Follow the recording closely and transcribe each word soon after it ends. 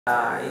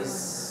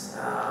is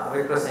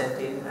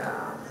representing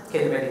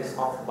kinematics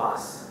of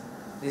mass.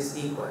 This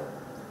equal.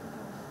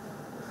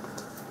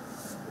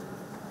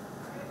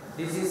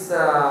 This is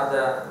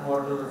the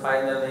model.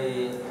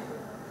 Finally, you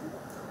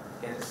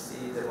can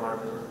see the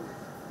model.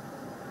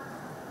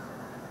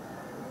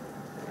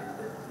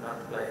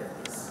 Not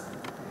like this.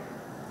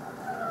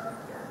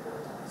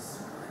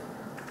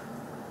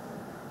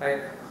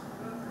 Right.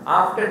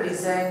 After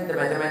designing the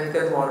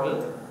mathematical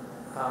model,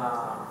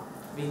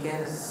 we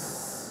can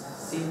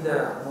see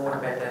the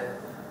movement pattern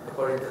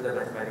according to the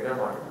mathematical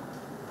model.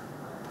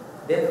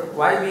 Then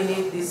why we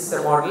need this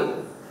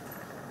model?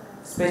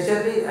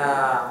 Especially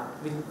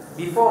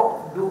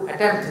before do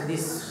attempt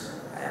this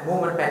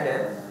movement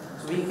pattern,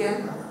 so we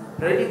can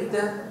predict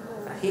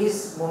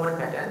his movement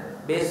pattern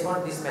based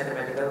on this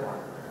mathematical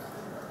model.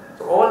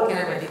 So all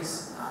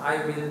kinematics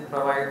I will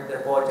provide the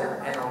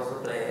coacher and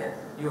also player.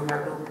 You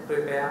have to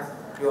prepare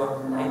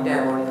your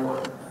entire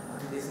model for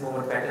this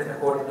movement pattern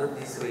according to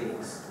these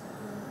readings.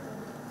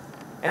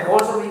 And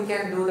also we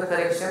can do the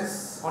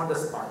corrections on the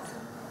spot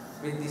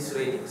with these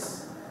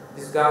readings.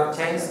 This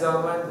Chinese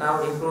government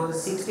now improved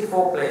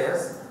 64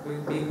 players.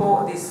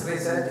 Before this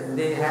research,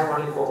 they have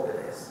only 4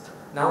 players.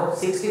 Now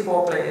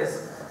 64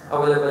 players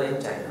available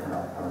in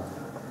China.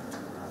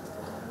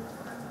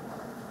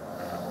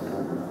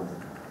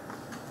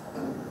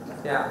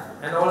 Yeah,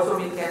 and also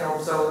we can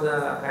observe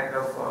the kind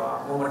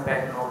of movement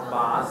pattern of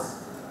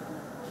bars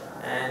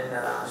and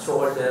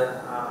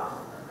shoulder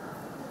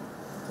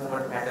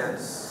movement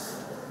patterns.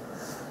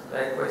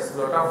 Likewise, a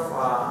lot of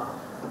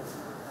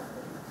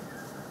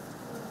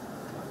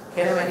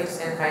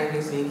kinematics and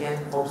kinetics we can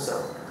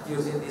observe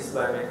using this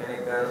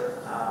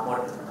biomechanical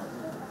model.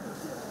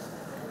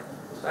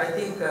 So I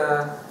think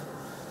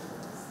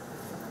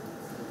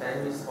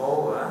time is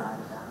over.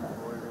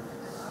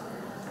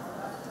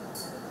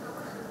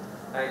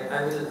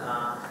 I will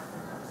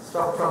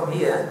stop from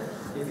here.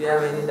 If you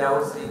have any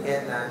doubts, we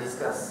can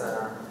discuss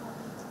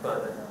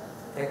further.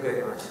 Thank you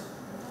very much.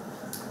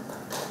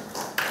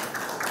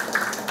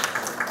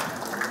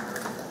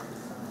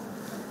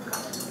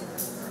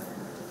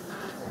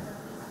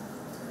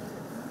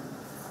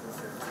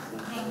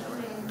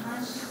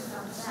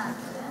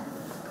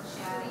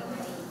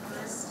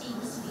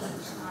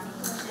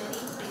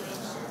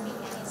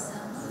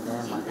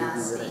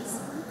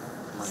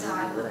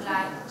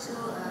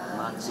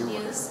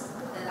 Introduce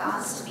the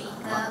last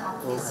speaker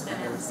of this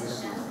panel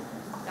session,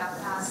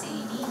 Dr.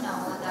 Aseni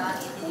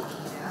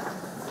Ediriweera.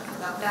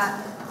 Dr.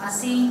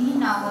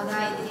 Aseni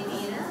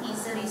Ediriweera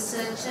is a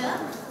researcher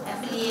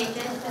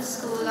affiliated to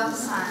School of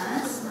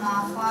Science,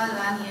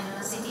 Luang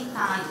University,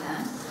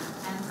 Thailand,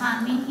 and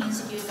Kunming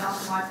Institute of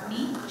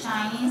Botany,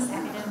 Chinese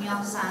Academy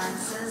of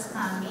Sciences,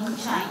 Kunming,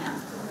 China.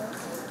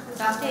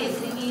 Dr.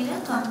 Ediriweera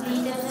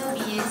completed her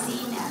BSc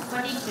in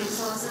Aquatic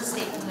Resources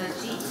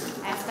Technology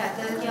at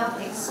Faculty of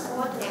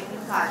Export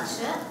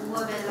Agriculture,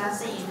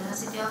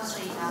 University of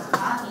Sri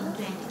Lanka in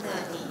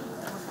 2013.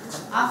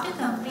 After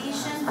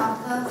completion of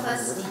her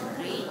first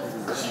degree,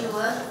 she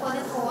worked for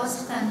the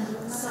Coast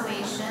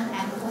Conservation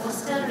and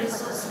Coastal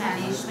Resource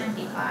Management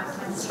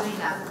Department, Sri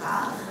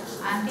Lanka,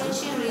 until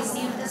she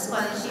received the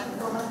scholarship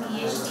for her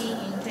PhD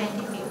in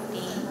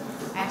 2015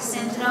 at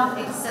Center of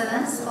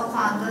Excellence for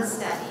Fungal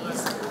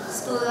Studies,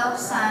 School of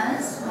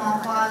Science,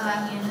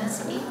 Luang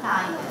University,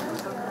 Thailand.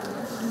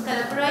 In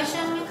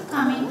collaboration with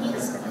Kunming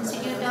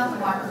Institute of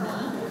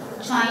Botany,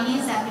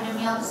 Chinese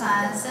Academy of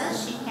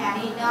Sciences, she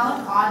carried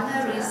out all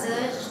her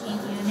research in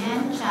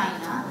Yunnan,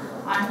 China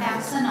on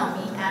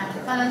taxonomy and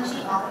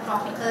ecology of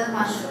tropical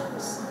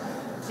mushrooms.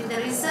 With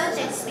the research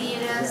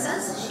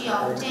experiences she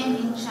obtained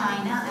in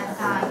China and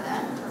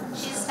Thailand,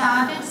 she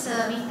started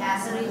serving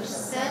as a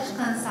research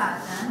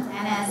consultant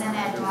and as an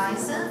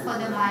advisor for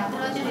the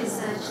microbiology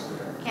research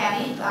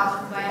carried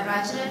out by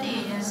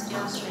Rajaraja University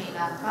of Sri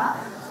Lanka,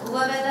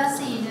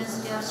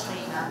 University of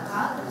Sri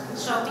Lanka,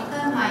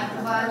 Tropical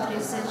Microbiology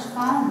Research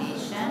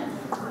Foundation,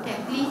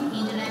 Techlink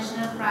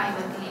International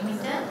Private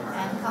Limited,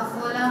 and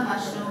Kafola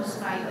Mushrooms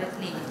Private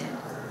Limited.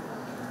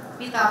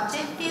 With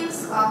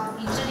objectives of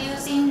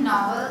introducing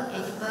novel,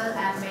 edible,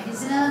 and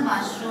medicinal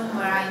mushroom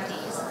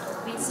varieties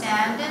with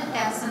standard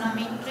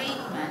taxonomic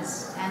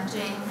treatments and to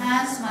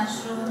enhance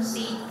mushroom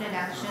seed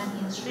production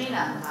in Sri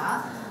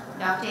Lanka,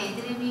 Dr.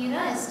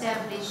 Ediriweera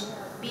established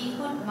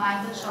Beehood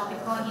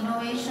Microtropical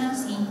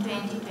Innovations in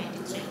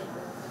 2023.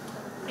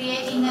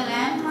 Creating a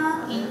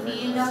landmark in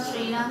field of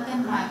Sri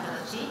Lankan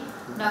mycology,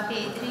 Dr.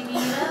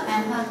 Ediriweera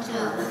and her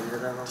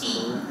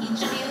team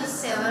introduced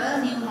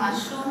several new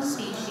mushroom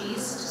species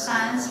to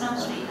science from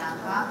Sri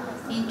Lanka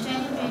in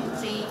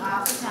 2023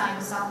 after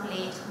times of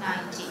late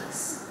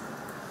 90s.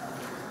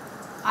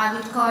 I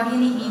would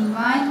cordially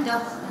invite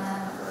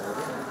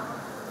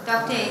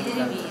Dr.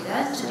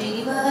 Ediriweera to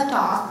deliver her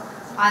talk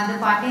on the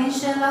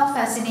potential of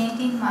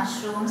fascinating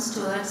mushrooms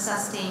towards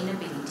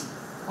sustainability.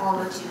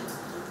 Over to you.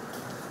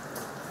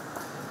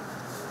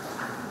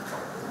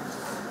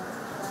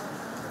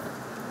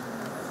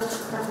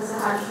 Professor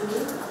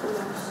Harshini,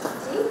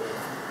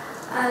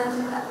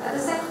 And at the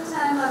same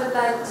time, I would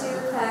like to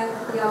thank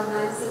the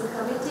organizing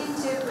committee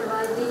to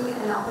providing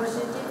an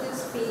opportunity to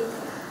speak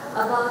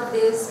about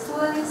this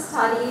poorly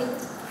studied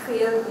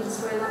field in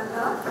Sri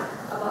Lanka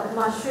about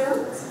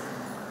mushrooms.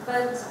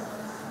 But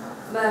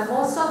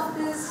most of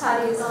the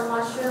studies on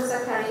mushrooms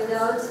are carried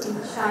out in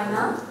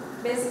China,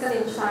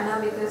 basically in China,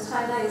 because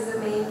China is the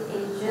main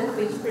agent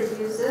which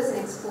produces and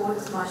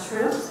exports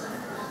mushrooms.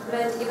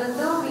 But even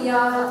though we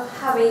are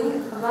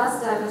having a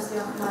vast diversity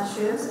of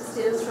mushrooms,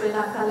 still Sri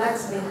Lanka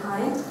lags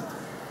behind.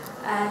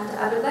 And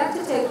I would like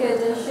to take your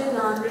attention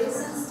on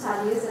recent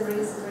studies and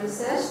recent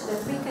research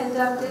that we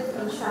conducted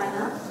in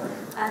China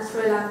and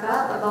Sri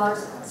Lanka about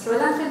Sri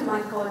Lankan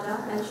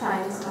mycota and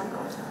Chinese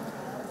mycota.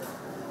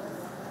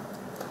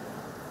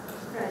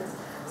 Right.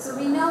 So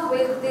we know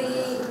with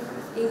the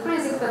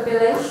increasing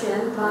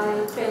population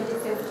by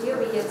 2050,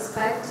 we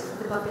expect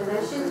the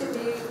population to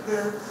be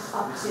grown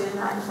up to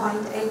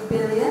 9.8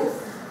 billion.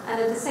 And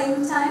at the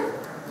same time,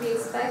 we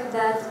expect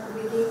that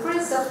with the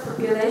increase of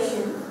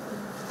population,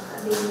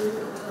 the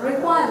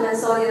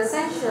requirements or the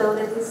essential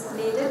that is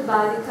needed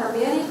by the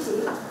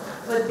community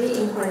would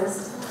be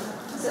increased.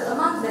 So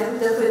among them,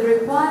 the food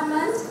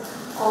requirement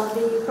or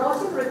the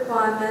protein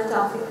requirement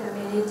of the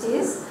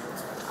communities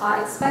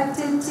are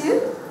expected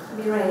to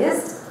be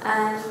raised,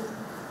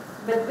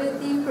 but with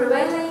the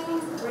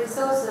prevailing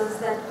resources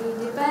that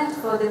we depend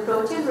for the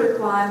protein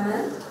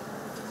requirement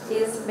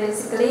is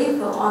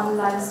basically on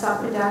livestock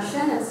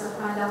production and some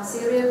kind of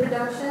cereal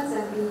productions,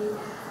 and we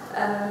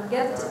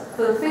get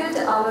fulfilled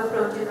our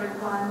protein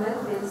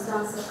requirement based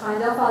on some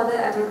kind of other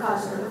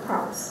agricultural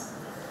crops.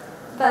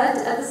 But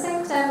at the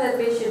same time that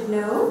we should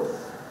know,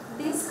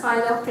 these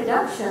kind of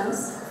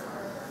productions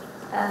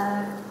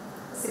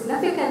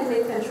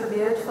significantly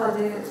contribute for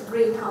the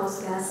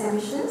greenhouse gas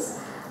emissions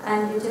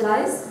and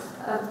utilize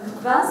a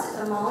vast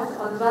amount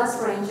or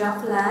vast range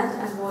of land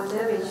and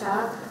water which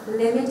are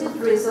limited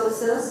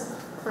resources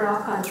for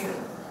our country.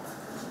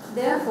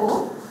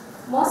 Therefore,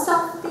 most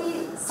of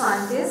the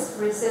scientists,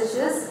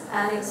 researchers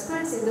and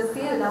experts in the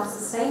field of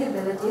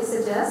sustainability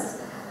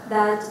suggest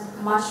that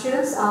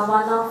mushrooms are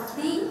one of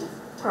the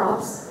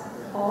crops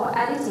or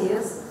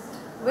additives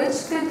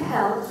which could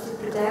help to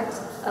protect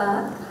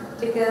Earth,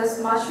 because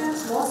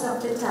mushrooms most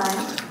of the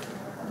time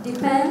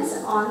depends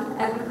on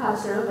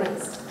agricultural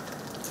waste.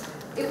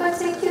 If I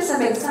take you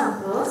some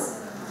examples,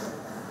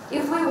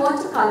 if we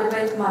want to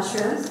cultivate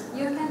mushrooms,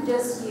 you can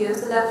just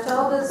use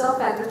leftovers of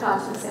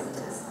agricultural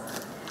sectors.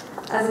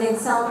 As an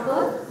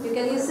example, you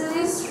can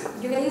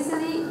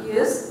easily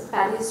use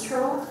paddy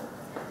straw,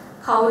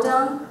 cow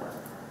dung,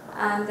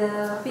 and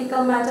the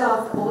fecal matter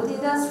of old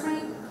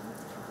industry,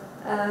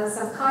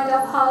 some kind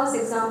of house,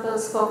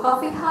 examples for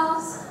coffee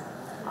house,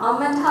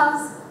 almond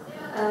house,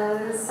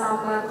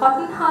 some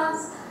cotton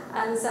house,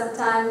 and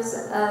sometimes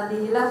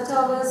the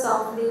leftovers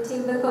of the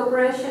timber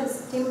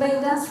corporation's timber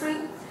industry.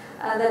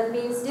 That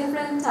means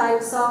different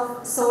types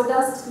of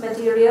sawdust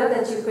material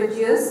that you could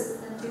use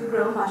to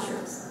grow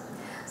mushrooms.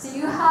 So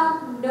you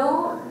have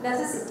no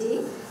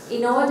necessity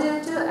in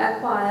order to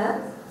acquire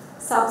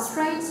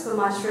substrates for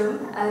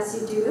mushroom as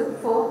you do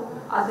for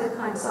other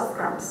kinds of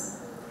crops.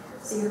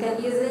 So you can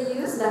easily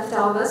use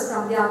leftovers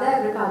from the other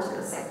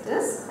agricultural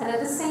sectors, and at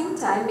the same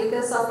time,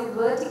 because of the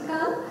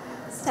vertical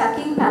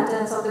stacking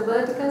patterns or the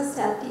vertical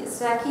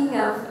stacking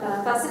of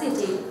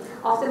facility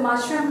of the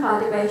mushroom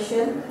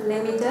cultivation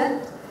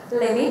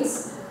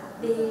limits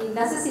the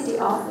necessity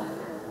of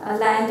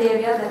land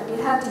area that we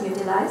have to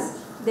utilize.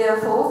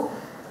 Therefore,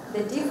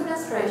 the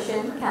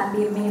deforestation can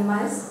be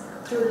minimized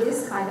through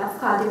this kind of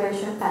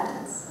cultivation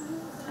patterns.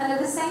 And at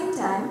the same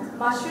time,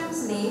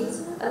 mushrooms need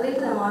a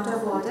little amount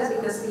of water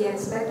because we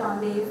expect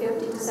only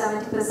 50 to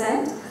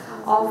 70%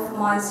 of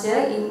moisture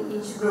in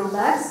each grow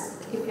bags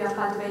if you are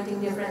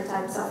cultivating different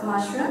types of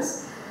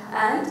mushrooms.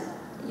 And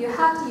you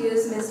have to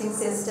use misting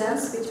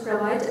systems which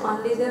provide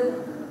only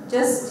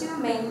just to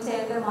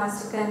maintain the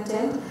moisture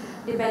content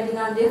depending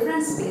on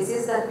different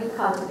species that we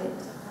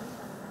cultivate.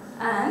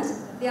 And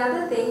the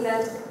other thing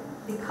that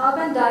the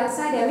carbon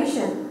dioxide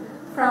emission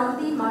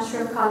from the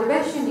mushroom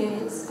cultivation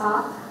units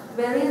are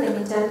very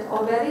limited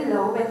or very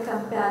low when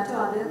compared to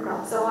other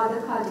crops or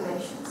other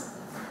cultivations.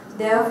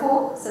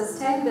 Therefore,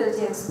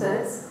 sustainability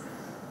experts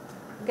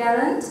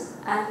guarantee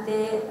and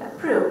they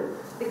approve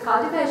the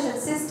cultivation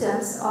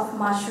systems of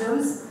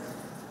mushrooms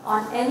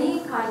on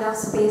any kind of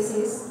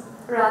species,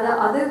 rather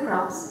other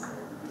crops,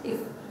 if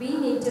we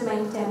need to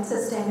maintain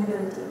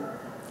sustainability.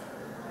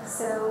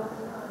 So,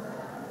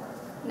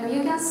 now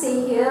you can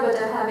see here what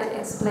I have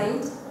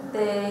explained,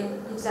 the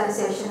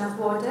utilization of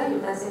water,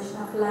 utilization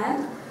of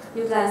land,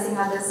 utilizing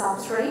other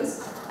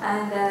substrates,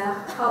 and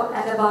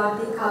about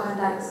the carbon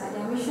dioxide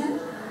emission.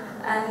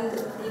 And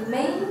the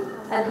main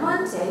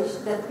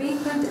advantage that we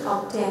could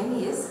obtain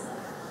is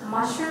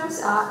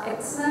mushrooms are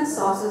excellent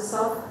sources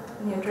of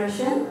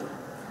nutrition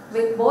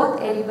with both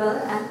edible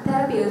and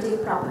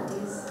therapeutic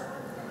properties.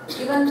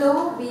 Even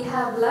though we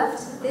have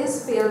left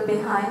this field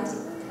behind,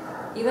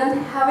 even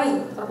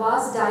having a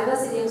vast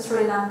diversity in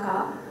Sri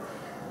Lanka,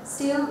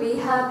 still we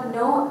have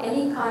no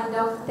any kind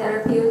of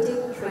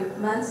therapeutic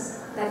treatments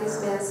that is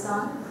based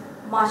on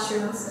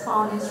mushrooms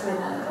found in Sri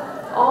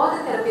Lanka. All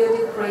the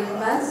therapeutic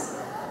treatments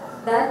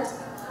that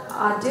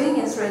are doing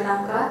in Sri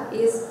Lanka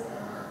is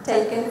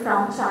taken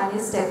from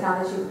Chinese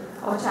technology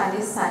or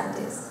Chinese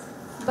scientists.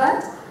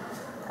 But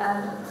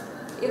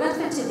even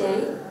for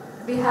today,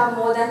 we have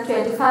more than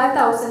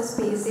 25,000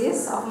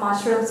 species of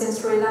mushrooms in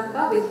Sri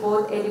Lanka with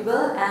both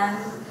edible and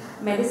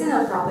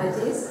medicinal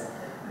properties.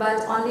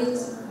 But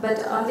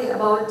only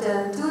about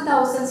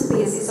 2,000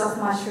 species of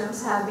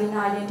mushrooms have been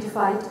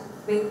identified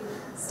with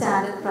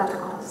standard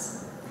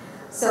protocols.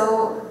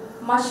 So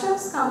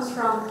mushrooms comes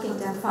from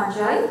kingdom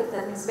fungi.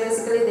 That means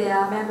basically they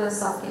are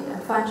members of kingdom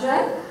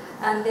fungi,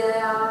 and they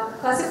are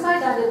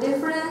classified under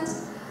different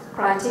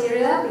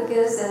criteria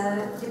because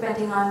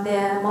depending on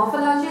their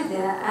morphology,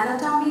 their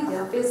anatomy,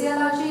 their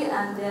physiology,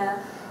 and their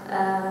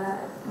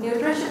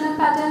nutritional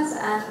patterns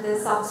and the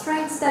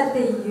substrates that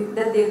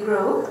they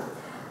grow.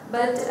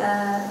 But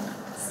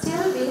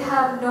still we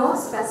have no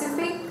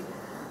specific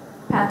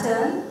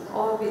pattern,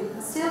 or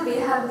still we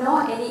have no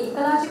any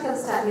ecological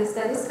studies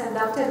that is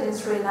conducted in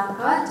Sri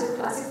Lanka to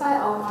classify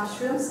our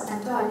mushrooms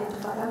and to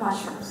identify our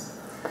mushrooms.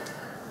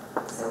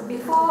 So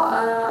before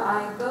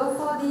I go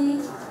for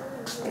the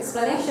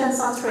explanations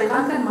on Sri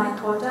Lankan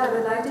mycota, I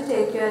would like to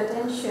take your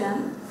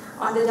attention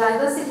on the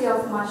diversity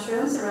of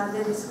mushrooms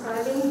rather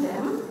describing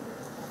them.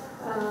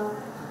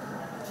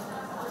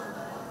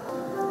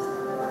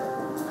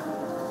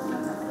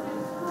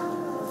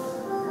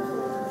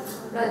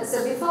 Right,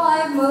 so before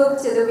I move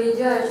to the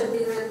video, I should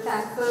be really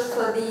thankful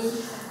for the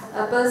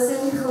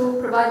person who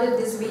provided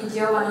this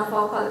video, one of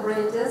our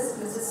collaborators,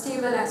 Mr.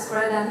 Steelman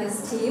and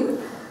his team.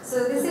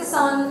 So this is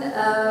on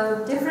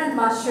different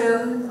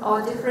mushroom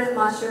or different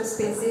mushroom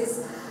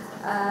species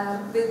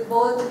with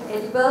both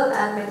edible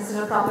and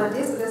medicinal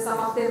properties, because some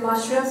of the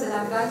mushrooms that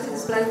I'm going to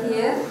display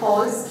here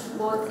holds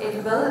both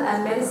edible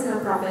and medicinal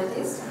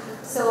properties.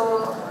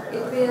 So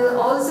it will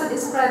also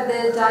describe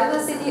the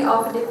diversity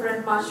of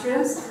different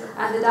mushrooms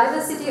and the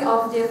diversity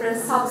of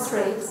different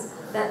substrates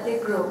that they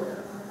grow.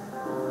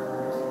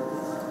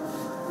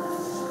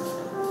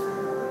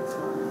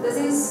 This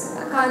is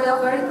a kind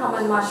of very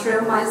common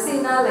mushroom,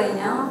 Mycena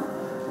lena,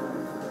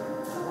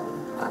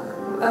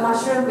 a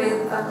mushroom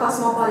with a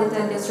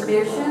cosmopolitan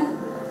distribution,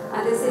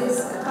 and this is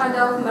a kind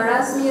of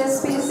Marasmia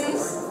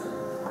species.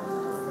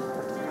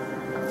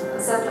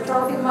 It's a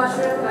trophic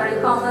mushroom,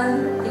 very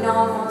common in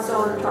almost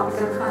all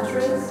tropical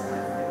countries.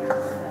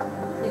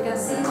 You can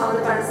see how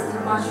the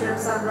parasitic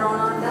mushrooms are grown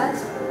on that.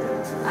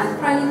 And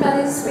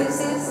Peradeniya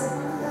species,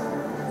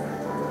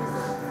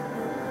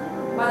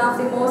 one of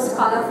the most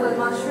colorful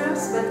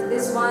mushrooms, but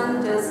this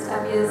one just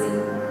appears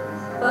in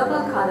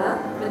purple color,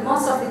 but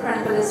most of the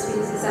Peradeniya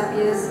species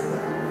appears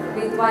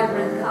with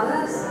vibrant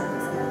colors.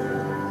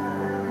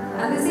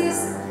 And this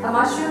is a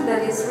mushroom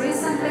that is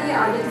recently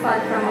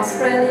identified from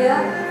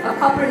Australia, a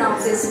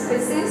Coprinopsis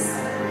species,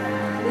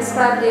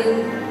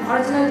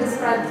 originally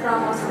described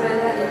from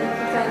Australia in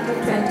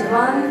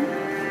 2021.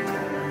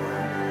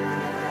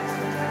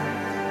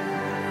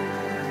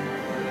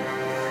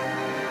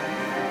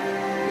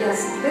 Yes,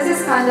 this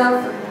is kind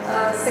of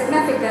a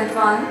significant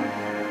one.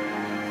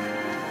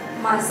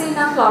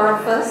 Mycena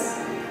chloropus,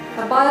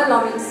 a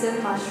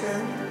bioluminescent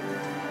mushroom,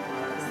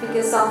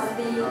 because of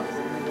the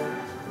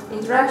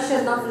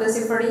interaction of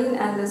luciferin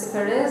and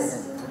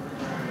luciferase.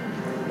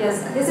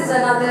 Yes, this is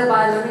another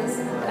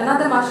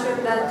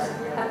mushroom that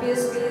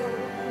appears with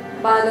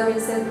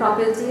bioluminescent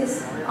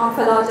properties,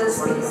 Omphalotus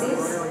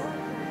species.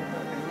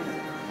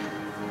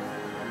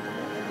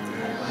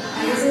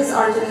 And this is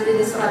originally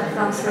described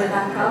from Sri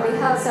Lanka. We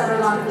have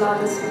several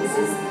Omphalotus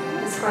species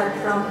described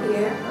from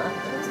here,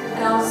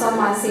 and also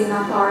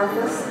Mycena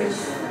chloropus, which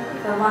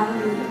the one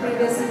we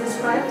previously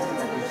described,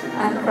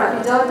 and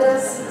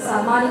Crapidotus,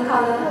 Salmani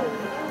color,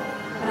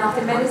 and of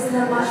the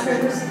medicinal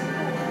mushrooms.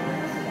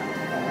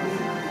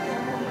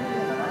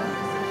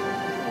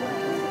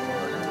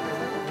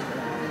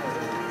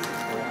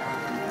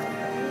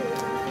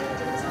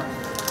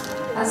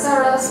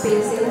 Azora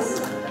species,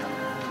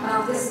 one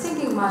of the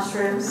stinking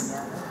mushrooms,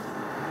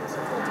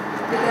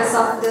 because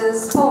of the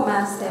spore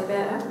mass they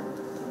bear.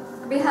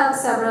 We have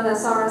several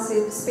Azora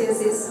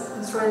species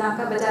in Sri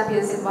Lanka, but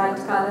appears in white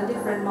color,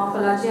 different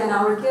morphology, and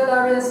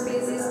Auricularia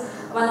species,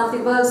 one of the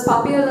world's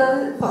very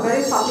popular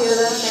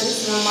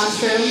medicinal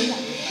mushroom.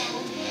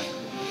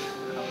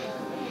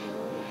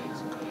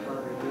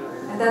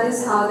 And that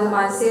is how the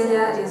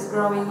mycelia is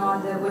growing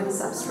on the woody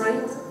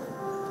substrate.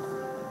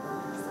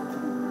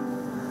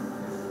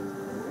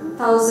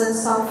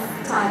 Thousands of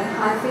tiny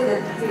hyphae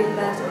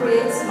that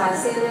creates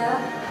mycelia,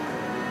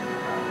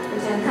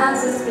 which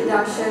enhances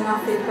production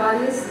of feed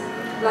bodies,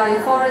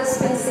 Gliophorus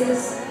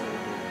species.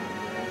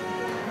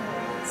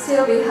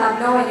 Still, we have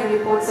no any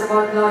reports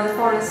about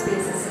Gliophorus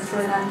species in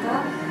Sri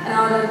Lanka, and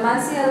our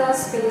Mycella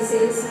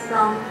species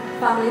from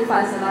family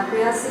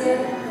Physallaceae.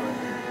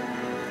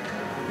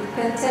 It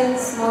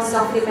contains most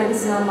of the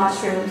medicinal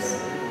mushrooms.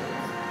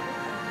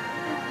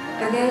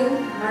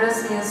 Again,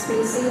 Marasmia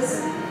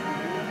species.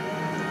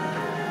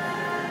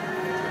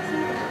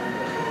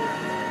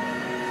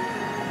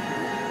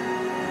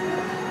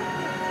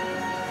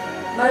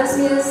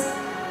 Marasmius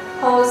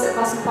holds a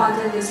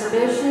cosmopolitan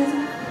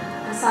distribution.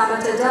 And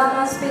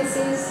Samatodama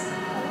species.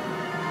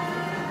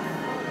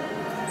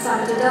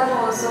 Samatodama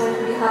also,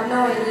 we have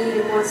no any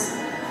reports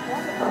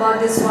about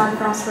this one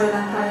from Sri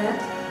Lanka yet,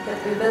 but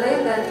we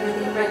believe that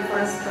within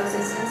rainforest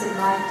ecosystems it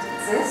might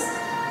exist.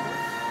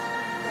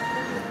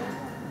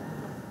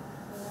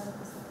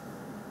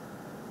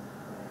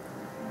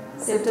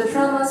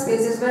 Septotrauma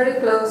species very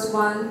close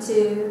one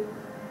to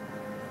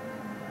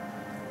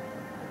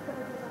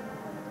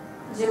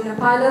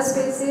Gymnophylla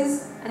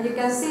species, and you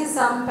can see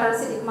some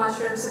parasitic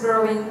mushrooms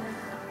growing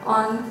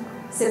on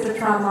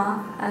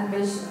Septotrauma and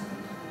which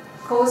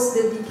cause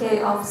the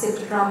decay of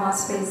Septotrauma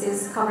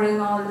species, covering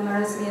all the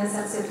Marasmius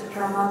and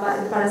Septotrauma by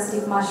the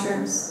parasitic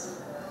mushrooms.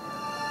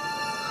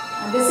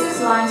 And this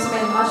is lion's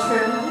mane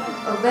mushroom,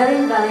 a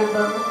very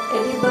valuable,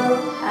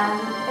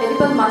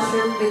 edible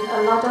mushroom with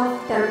a lot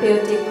of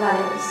therapeutic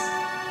values.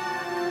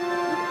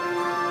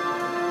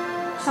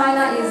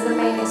 China is the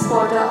main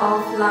exporter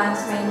of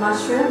lion's mane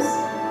mushrooms.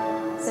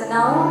 So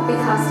now we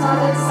have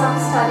started some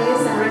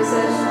studies and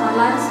research on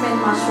lion's mane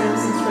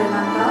mushrooms in Sri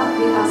Lanka.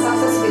 We have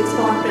success with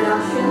spawn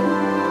production,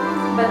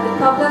 but the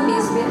problem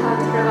is we have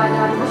to provide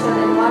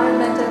artificial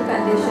environmental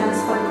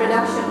conditions for the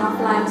production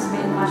of lion's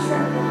mane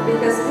mushroom,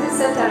 because this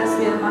is a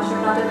terrestrial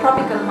mushroom, not a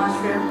tropical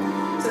mushroom.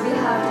 So we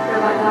have to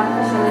provide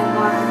artificial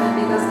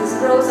environment because this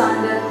grows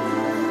under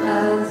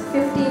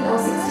 15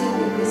 or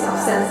 16 degrees of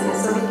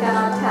Celsius. So we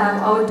cannot have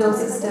outdoor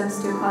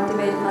systems to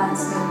cultivate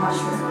lion's mane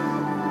mushroom.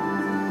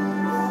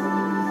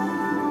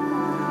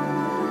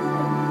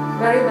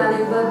 Very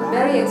valuable,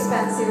 very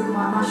expensive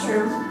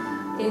mushroom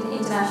in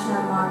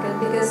international market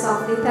because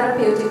of the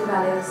therapeutic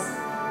values.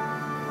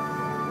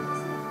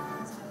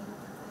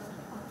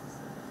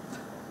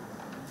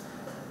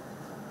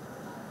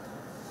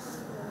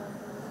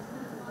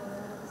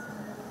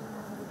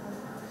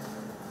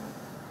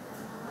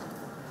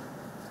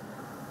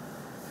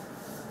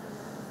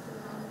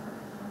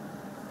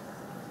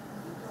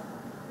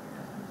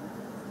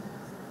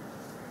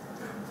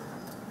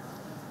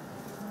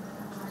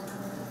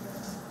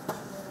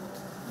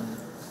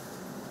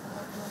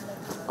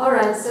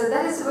 Alright, so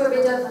that is a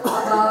bit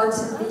about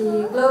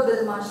the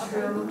global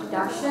mushroom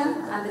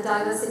production and the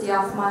diversity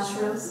of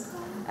mushrooms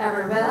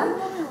everywhere.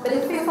 But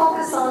if we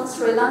focus on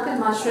Sri Lankan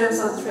mushrooms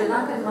or Sri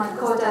Lankan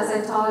mycota, as I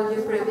told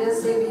you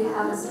previously, we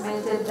have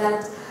estimated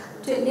that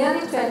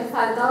nearly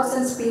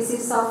 25,000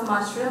 species of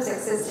mushrooms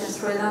exist in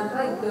Sri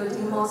Lanka,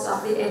 including most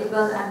of the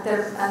edible and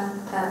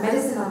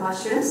medicinal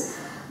mushrooms.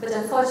 But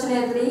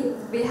unfortunately,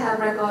 we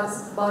have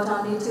records about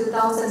only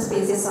 2,000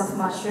 species of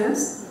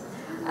mushrooms.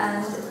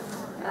 And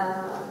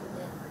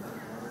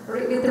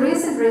with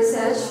recent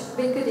research,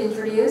 we could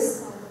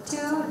introduce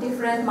two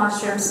different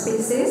mushroom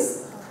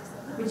species,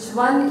 which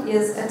one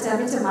is a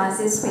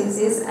Termitomyces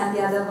species and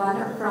the other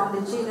one from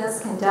the genus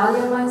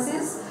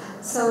Candaliomyces.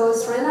 So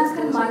Sri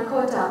Lankan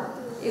mycota,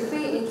 if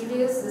we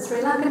introduce the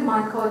Sri Lankan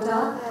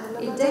mycota,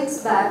 it dates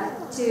back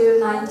to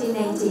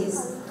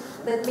 1980s.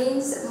 That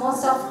means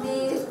most of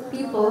the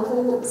people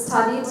who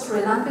studied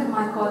Sri Lankan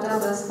mycota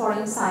was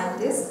foreign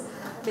scientists,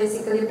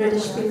 basically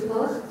British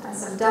people and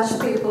some Dutch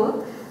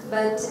people.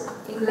 But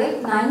in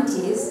late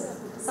 90s,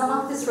 some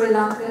of the Sri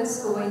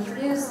Lankans who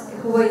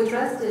were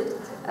interested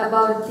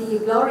about the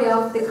glory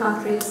of the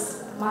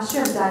country's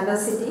mushroom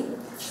diversity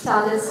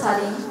started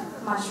studying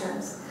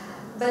mushrooms.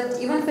 But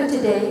even for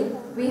today,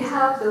 we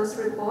have those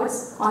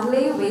reports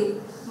only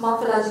with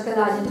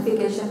morphological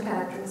identification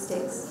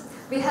characteristics.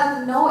 We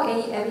have no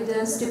any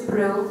evidence to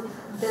prove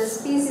the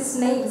species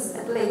names,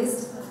 at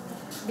least,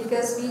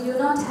 because we do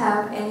not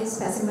have any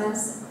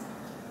specimens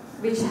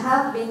which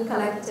have been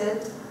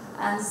collected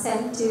and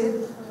sent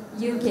to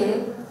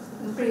UK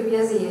in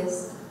previous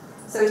years.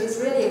 So it is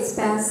really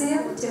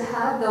expensive to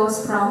have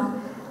those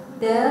from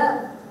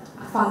the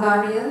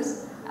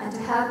fungariums and to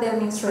have them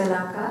in Sri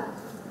Lanka.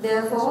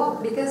 Therefore,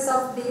 because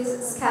of these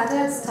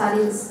scattered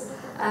studies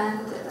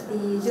and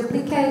the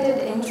duplicated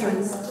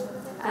entries,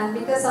 and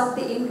because of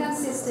the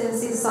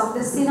inconsistencies of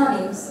the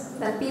synonyms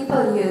that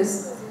people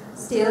use,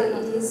 still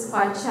it is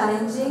quite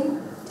challenging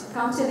to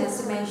come to an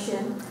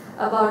estimation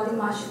about the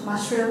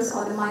mushrooms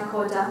or the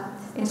mycota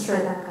in Sri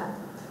Lanka.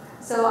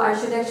 So I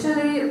should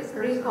actually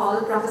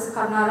recall Professor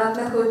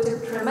Karnaratna, who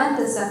took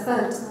tremendous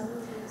effort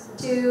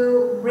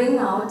to bring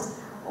out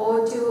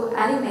or to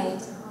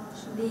animate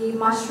the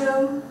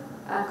mushroom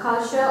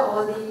culture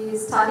or the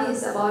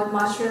studies about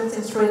mushrooms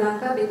in Sri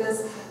Lanka,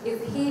 because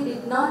if he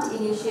did not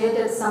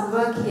initiate some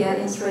work here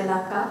in Sri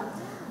Lanka,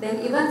 then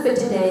even for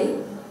today,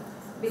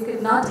 we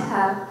could not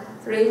have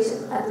reached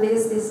at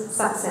least this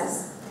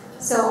success.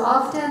 So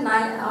after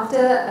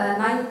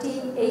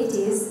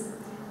 1980s,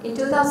 in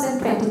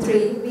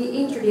 2023, we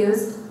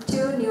introduced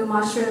two new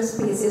mushroom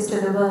species to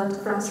the world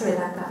from Sri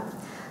Lanka.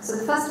 So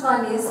the first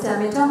one is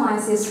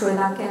Termitomyces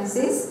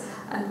srilankensis,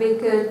 and we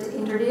could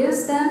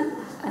introduce them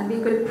and we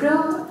could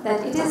prove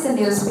that it is a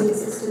new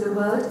species to the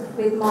world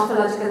with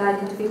morphological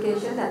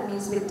identification, that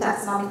means with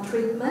taxonomic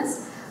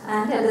treatments,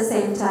 and at the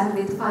same time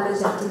with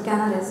phylogenetic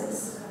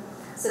analysis.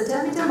 So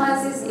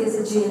Termitomyces is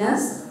a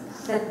genus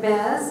that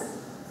bears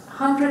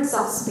hundreds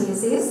of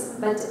species,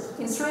 but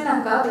in Sri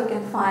Lanka we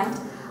can find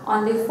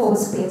only 4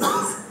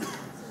 species.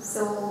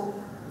 So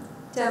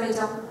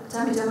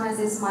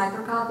Termitomyces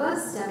microcarpus,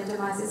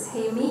 Termitomyces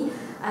hemi,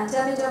 and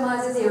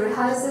Termitomyces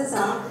eurhisis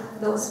are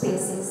those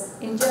species.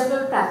 In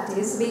general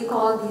practice, we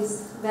call these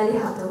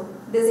velihatu.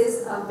 This is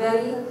a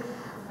very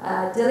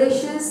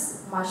delicious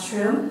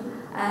mushroom,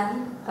 and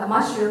a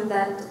mushroom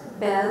that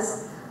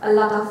bears a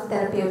lot of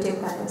therapeutic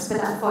values.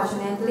 But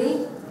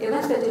unfortunately,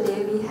 even for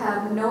today, we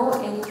have no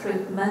any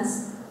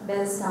treatments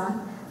based on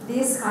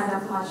these kind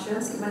of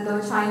mushrooms, even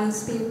though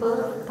Chinese people,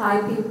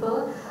 Thai people,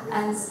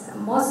 and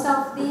most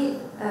of the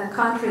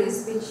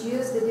countries which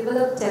use the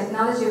developed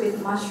technology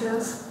with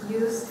mushrooms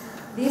use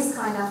these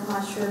kind of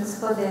mushrooms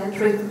for their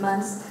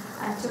treatments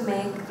and to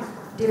make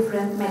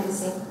different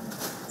medicine.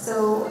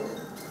 So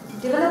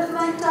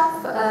development of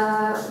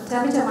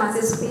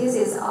Termitomyces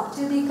species up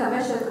to the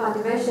commercial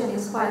cultivation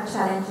is quite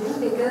challenging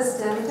because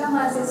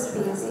Termitomyces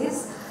species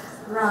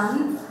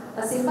run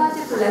a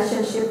symbiotic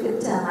relationship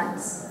with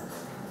termites.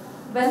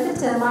 When the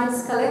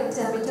termites collect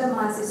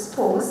Termitomyces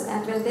spores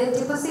and when they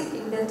deposit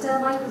in the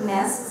termite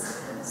nests,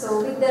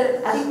 so with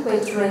the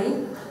adequate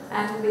rain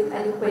and with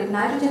adequate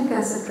nitrogen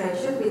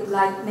concentration with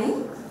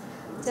lightning,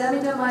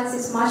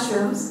 Termitomyces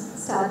mushrooms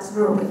starts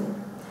growing.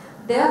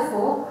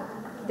 Therefore,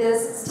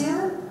 there's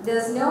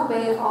no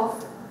way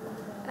of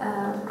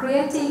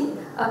creating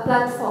a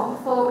platform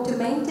to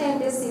maintain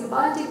this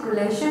symbiotic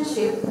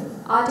relationship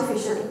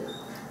artificially.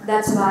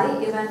 That's why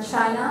even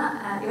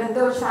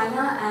though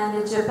China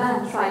and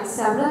Japan tried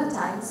several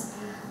times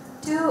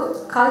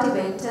to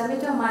cultivate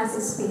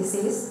Termitomyces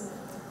species,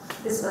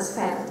 this was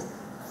failed.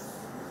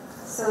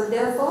 So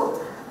therefore,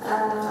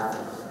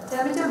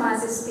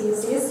 Termitomyces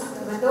species,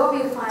 even though we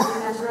find in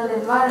natural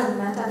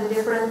environment under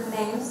different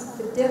names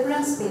with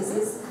different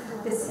species,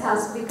 this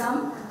has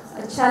become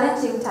a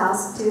challenging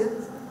task to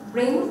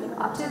bring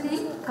up to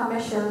the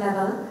commercial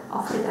level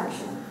of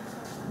production.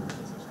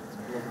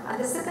 And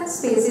the second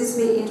species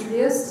we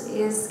introduced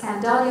is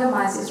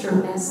Candaliomyces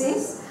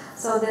ruhnensis.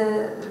 So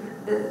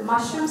the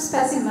mushroom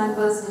specimen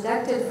was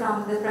detected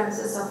from the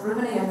premises of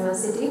Ruhuna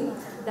University.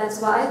 That's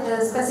why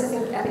the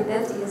specific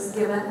epithet is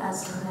given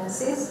as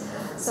ruhnensis.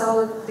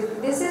 So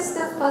this is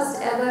the first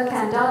ever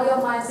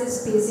Candaliomyces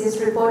species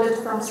reported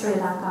from Sri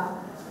Lanka.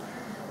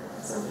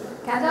 So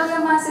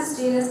Candaliomyces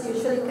genus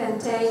usually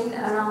contain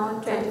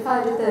around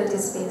 25 to 30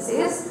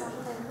 species.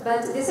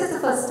 But this is the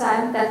first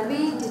time that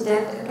we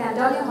detect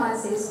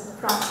Candaliomyces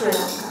from Sri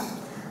Lanka.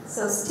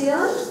 So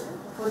still,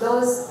 for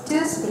those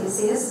 2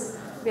 species,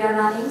 we are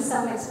running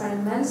some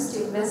experiments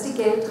to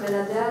investigate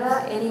whether there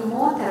are any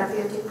more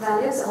therapeutic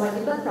values or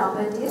edible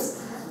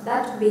properties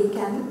that we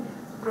can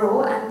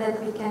grow and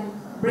that we can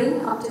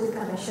bring up to the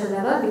commercial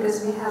level,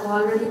 because we have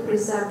already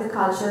preserved the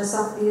cultures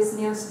of these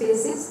new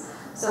species.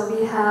 So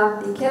we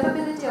have the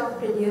capability of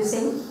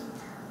producing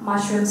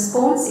mushroom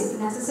spores if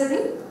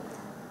necessary.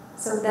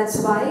 So that's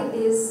why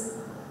these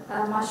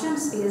mushroom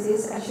species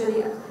there's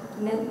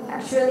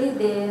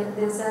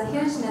a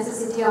huge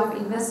necessity of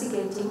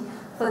investigating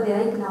for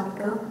their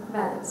economical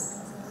values.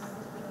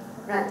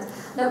 Right.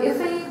 Now if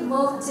we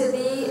move to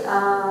the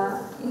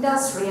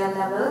industrial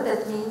level,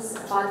 that means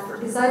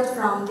aside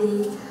from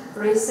the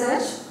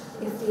research,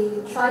 if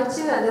we try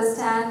to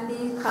understand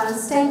the current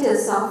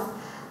status of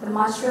the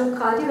mushroom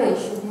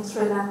cultivation in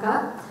Sri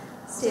Lanka,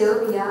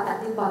 still we are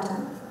at the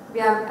bottom. We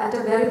are at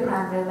a very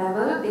primary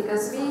level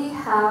because we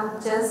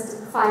have just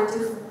 5 to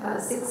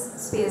 6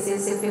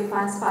 species, if we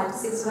find 5 to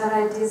 6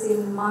 varieties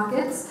in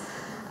markets.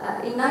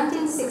 In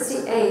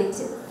 1968,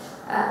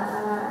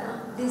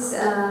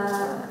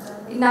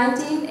 in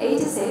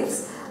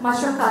 1986,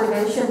 mushroom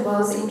cultivation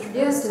was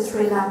introduced to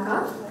Sri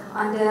Lanka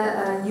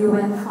under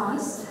UN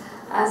funds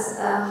as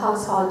a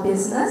household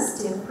business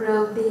to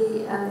improve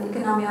the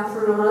economy of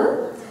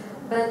rural.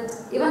 But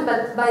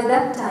by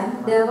that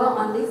time, there were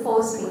only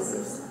 4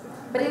 species.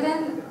 But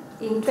even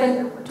in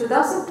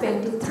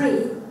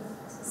 2023,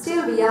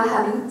 still we are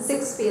having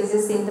 6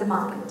 species in the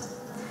market.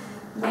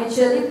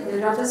 Majorly,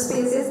 the other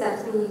species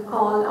that we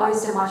call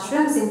oyster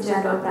mushrooms in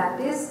general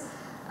practice,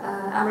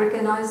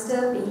 American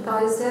oyster, pink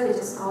oyster, which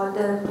is called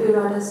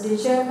Pleurodus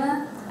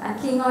dujema, and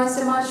king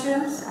oyster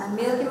mushrooms, and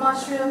milky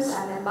mushrooms,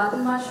 and then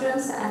button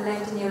mushrooms, and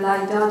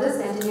Lentinula idotus.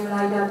 Lentinula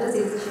idotus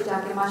is a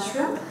shiitake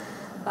mushroom,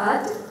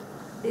 but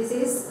this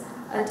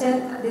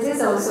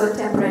is also a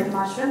temperate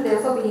mushroom,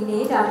 therefore we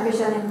need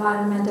artificial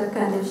environmental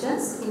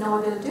conditions in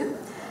order to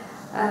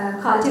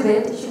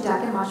cultivate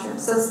shiitake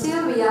mushrooms. So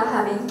still we are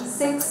having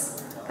 6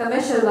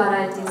 commercial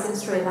varieties in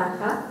Sri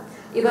Lanka,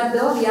 even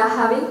though we are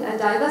having a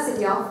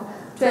diversity of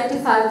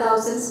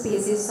 25,000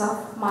 species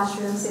of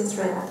mushrooms in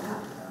Sri Lanka.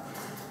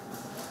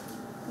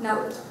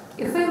 Now,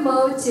 if we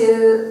move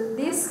to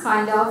this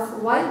kind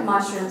of wild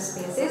mushroom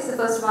species, the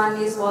first one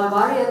is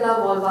Wolvariella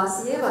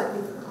wolvaceae, what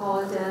we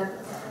call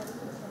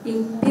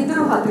in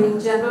Pidruhatu in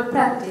general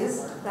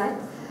practice, right?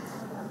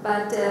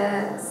 But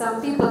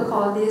some people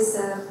call this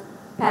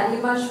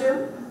paddy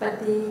mushroom, but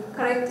the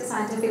correct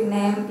scientific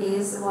name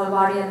is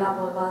Wolvariella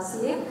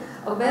wolvaceae,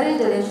 a very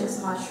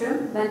delicious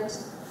mushroom, but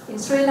in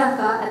Sri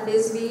Lanka, at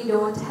least we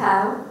don't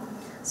have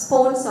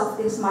spawns of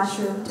this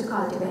mushroom to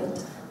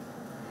cultivate.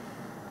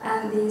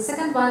 And the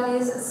second one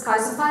is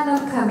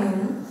Schizophyllum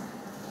commune,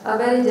 a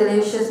very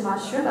delicious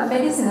mushroom, a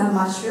medicinal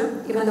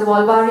mushroom. Even the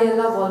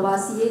Volvariella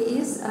volvaceae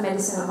is a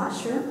medicinal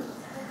mushroom.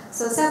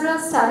 So several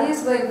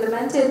studies were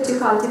implemented to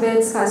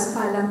cultivate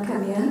Schizophyllum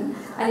commune,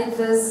 and it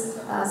was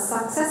a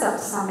success up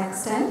to some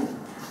extent.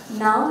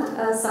 Now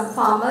some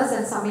farmers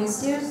and some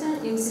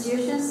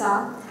institutions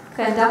are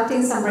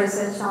conducting some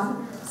research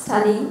on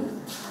studying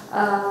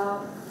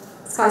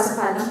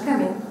Schizophyllum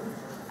commune.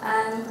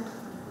 And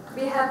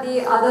we have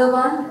the other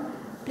one,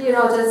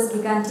 Peradeniya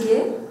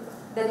gigantea,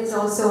 that is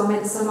also a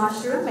medicinal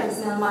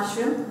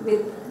mushroom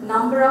with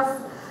number of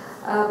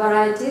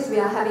varieties we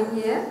are having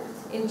here.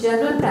 In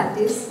general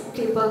practice,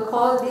 people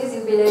call these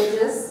in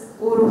villages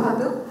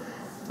uruhatu,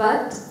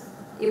 but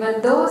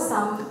even though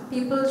some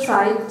people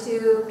try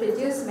to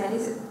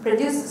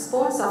produce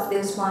spores of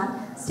this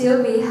one,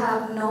 still we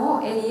have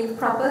any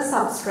proper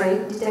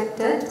substrate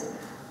detected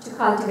to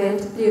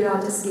cultivate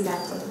Peradeniya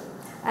gigantea.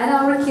 And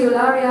our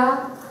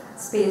Auricularia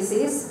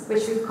species,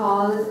 which we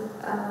call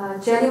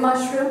jelly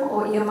mushroom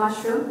or ear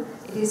mushroom,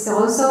 it is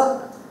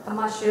also a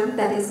mushroom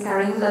that is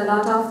carrying a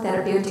lot of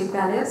therapeutic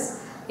values.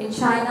 In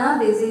China,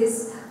 this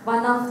is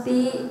one of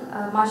the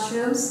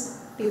mushrooms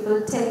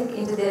people take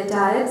into their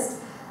diets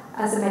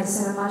as a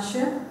medicinal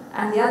mushroom.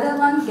 And the other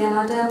one,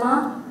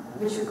 Ganoderma,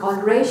 which we call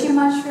reishi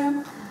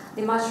mushroom,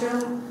 the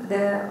mushroom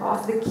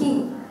of the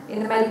king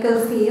in the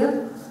medical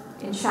field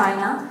in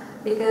China,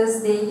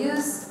 because they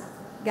use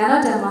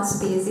Ganoderma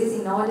species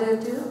in order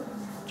to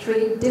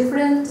treat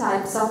different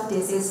types of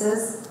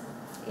diseases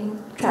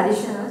in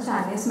traditional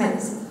Chinese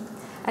medicine.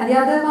 And the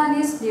other one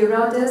is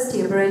Pleurotus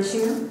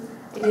tuberosum.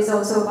 It is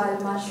also a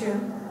wild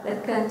mushroom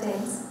that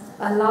contains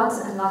lots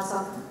and lots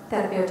of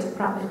therapeutic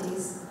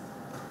properties.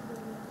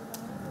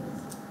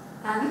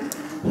 And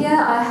here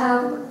I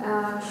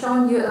have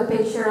shown you a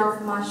picture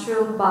of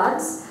mushroom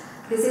buds.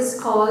 This is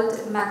called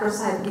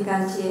Macroside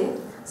gigantea.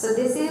 So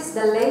this is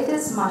the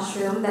latest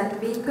mushroom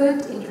that we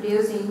could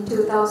introduce in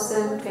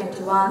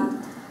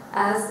 2021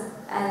 as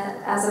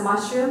a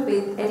mushroom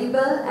with edible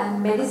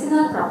and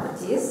medicinal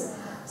properties.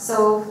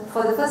 So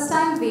for the first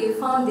time we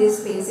found this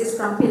species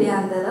from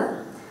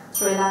Piliandala,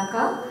 Sri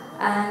Lanka,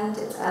 and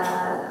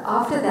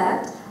after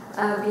that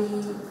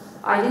we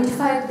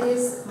identified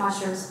this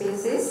mushroom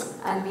species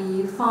and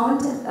we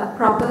found a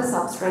proper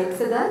substrate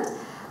for that.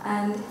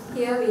 And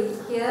here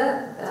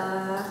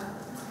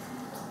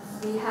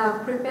we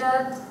have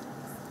prepared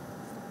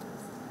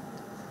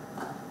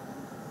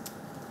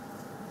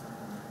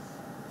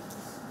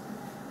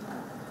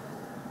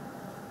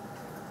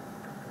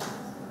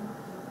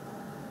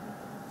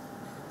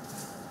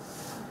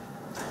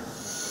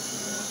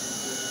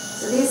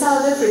these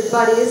are the fruit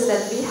bodies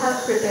that we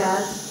have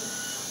prepared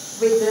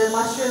with the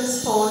mushroom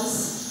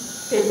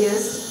spawns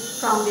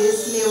produced from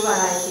this new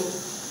variety.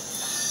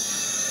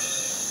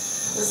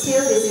 So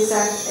still this is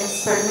at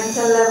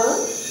experimental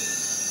level.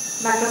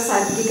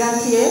 Macroside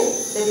gigantea,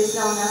 that is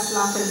known as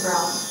Lankan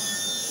brown.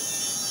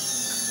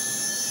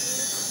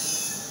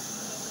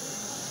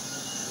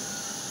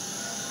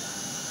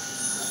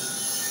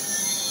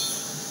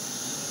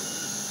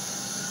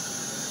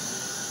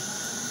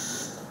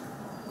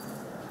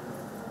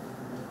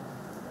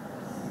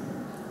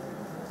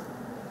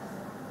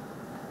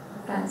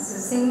 So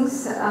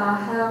since I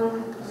have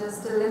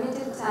just a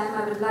limited time,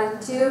 I would like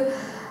to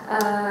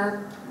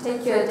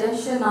take your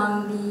attention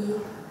on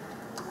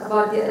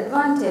about the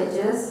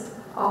advantages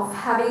of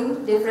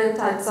having different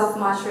types of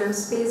mushroom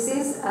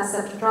species as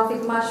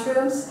heterotrophic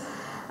mushrooms,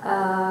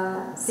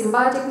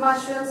 symbiotic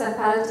mushrooms and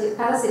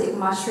parasitic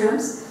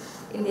mushrooms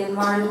in the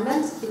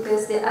environment,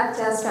 because they act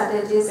as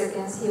strategies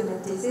against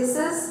human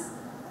diseases.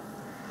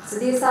 So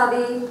these are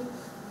the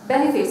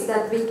benefits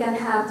that we can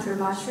have through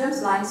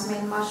mushrooms, lion's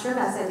mane mushroom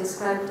as I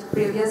described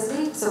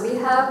previously. So we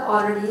have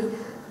already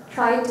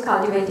tried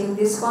cultivating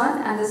this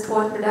one and the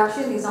spawn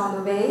production is on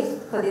the way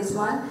for this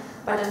one.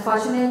 But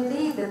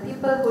unfortunately, the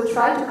people who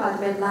try to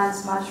cultivate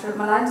lion's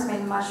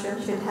mane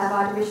mushroom should have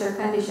artificial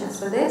conditions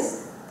for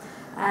this.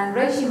 And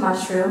reishi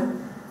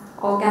mushroom,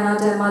 or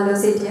Ganoderma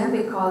lucidium,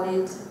 we call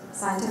it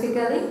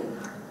scientifically,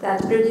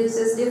 that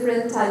produces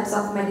different types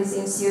of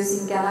medicines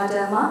using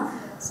Ganoderma,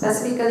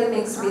 specifically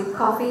mixed with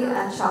coffee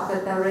and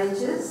chocolate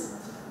beverages.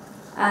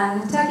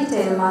 And turkey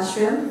tail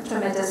mushroom,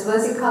 Trometes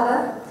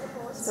versicolor.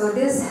 So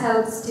this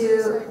helps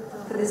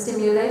for the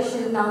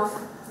stimulation of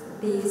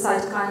the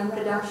cytokine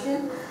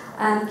production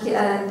and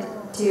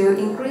to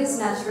increase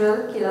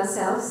natural killer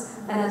cells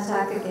and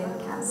attack against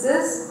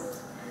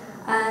cancers.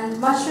 And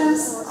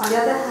mushrooms, on the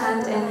other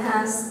hand,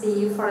 enhance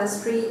the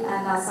forestry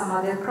and some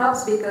other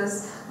crops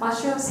because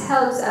mushrooms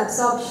helps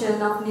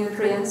absorption of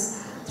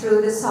nutrients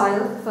through the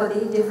soil for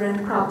the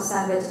different crops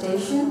and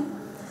vegetation.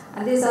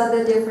 And these are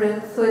the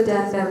different food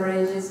and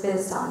beverages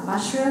based on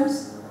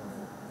mushrooms.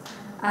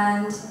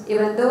 And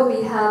even though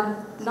we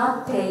have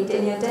not paid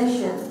any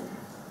attention,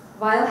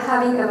 while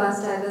having a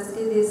vast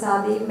diversity, these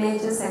are the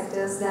major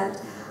sectors that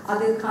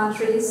other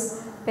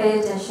countries pay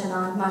attention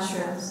on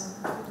mushrooms.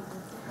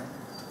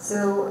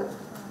 So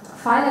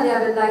finally,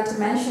 I would like to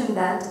mention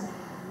that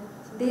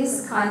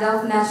these kind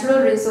of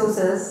natural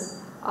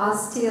resources are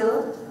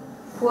still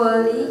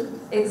poorly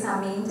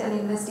examined and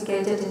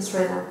investigated in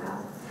Sri Lanka.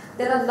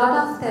 There are a lot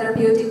of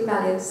therapeutic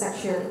values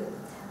actually,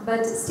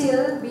 but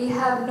still we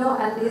have no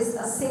at least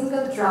a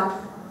single drug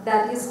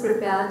that is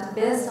prepared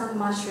based on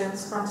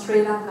mushrooms from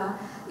Sri Lanka,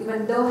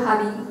 even though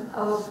having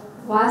a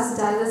vast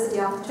diversity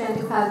of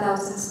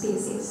 25,000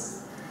 species.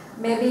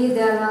 Maybe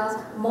there are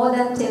more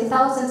than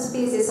 10,000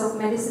 species of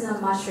medicinal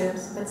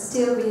mushrooms, but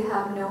still we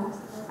have no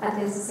at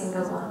least a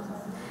single one.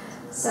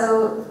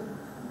 So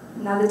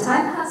now the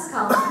time has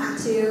come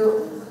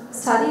to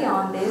study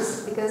on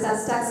this, because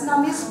as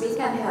taxonomists we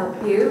can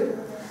help you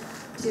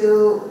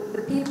to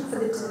the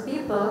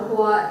people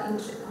who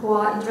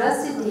are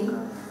interested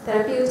in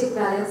therapeutic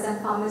values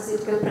and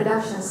pharmaceutical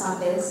productions on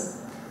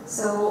this.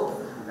 So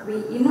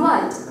we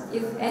invite,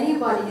 if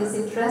anybody is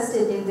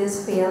interested in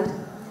this field,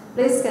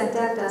 please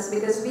contact us,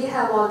 because we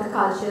have all the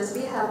cultures,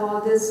 we have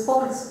all the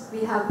spores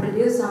we have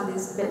produced on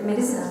these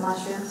medicinal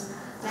mushrooms.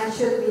 And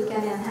actually we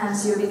can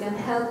enhance you, we can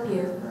help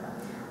you.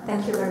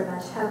 Thank you very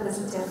much. Have a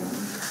pleasant evening.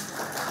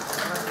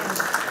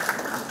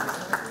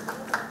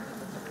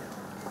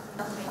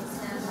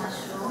 Medicinal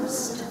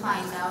mushrooms to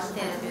find out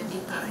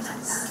therapeutic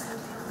agents.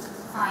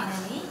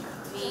 Finally,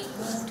 we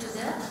move to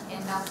the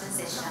end of the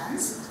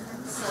sessions.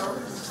 So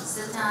it's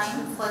the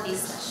time for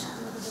discussion.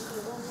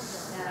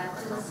 There are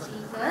two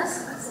speakers,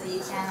 so you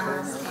can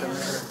ask any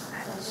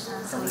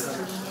questions or if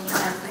you need any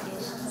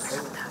clarifications.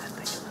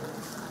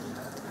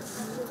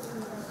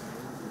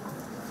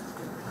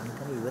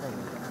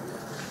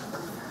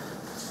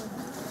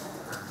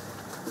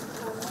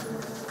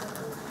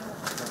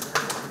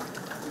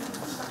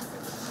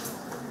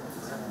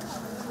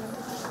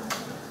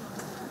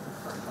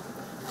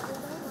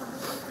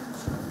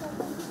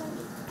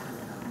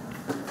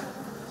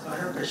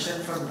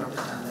 Question from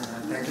Dr. Chandana.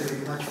 Thank you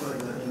very much for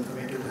your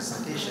informative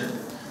presentation.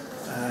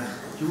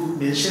 You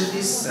mentioned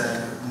this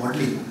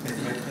modeling,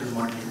 mathematical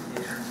modeling.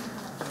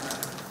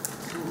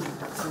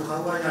 So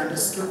how I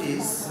understood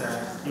is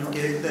you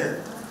take the,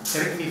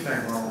 correct me if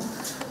I'm wrong,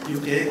 you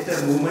take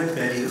the movement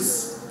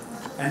values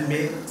and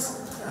make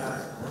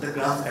the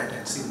graph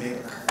patterns. You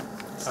make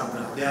some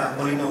graph. They are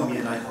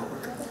polynomial, I hope,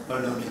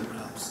 polynomial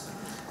graphs.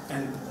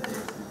 And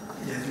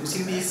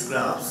using these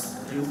graphs,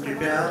 you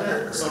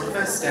prepare a sort of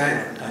a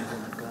standard type.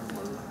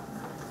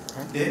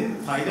 Then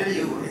finally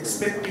you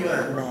expect your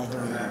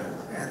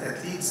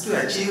athletes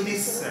to achieve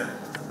this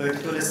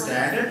particular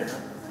standard,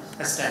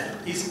 a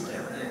standard. Is it?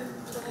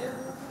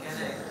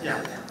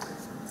 Yeah.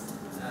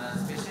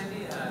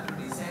 Especially to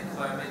design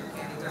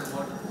biomechanical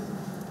model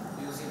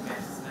using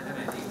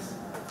mathematics,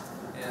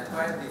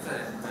 quite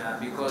different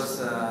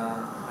because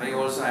I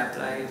also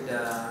applied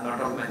a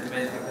lot of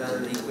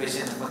mathematical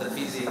equations for the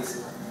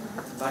physics.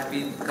 But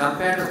we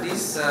compared to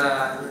this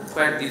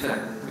quite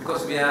different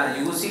because we are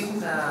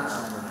using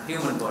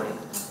human body.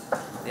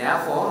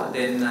 Therefore,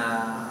 then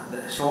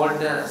the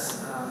shoulder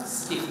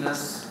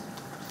stiffness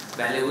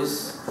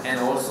values and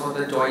also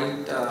the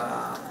joint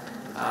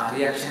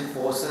reaction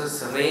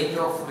forces, range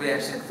of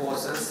reaction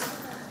forces.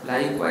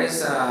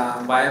 Likewise,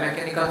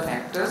 biomechanical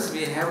factors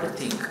we have to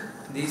think.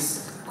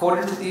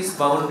 According to these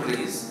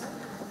boundaries,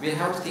 we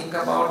have to think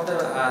about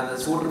the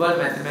suitable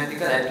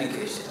mathematical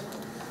application.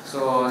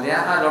 So there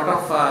are a lot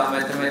of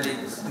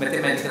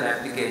mathematical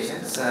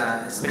applications,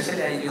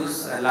 especially I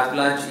use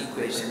Lagrange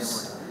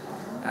equations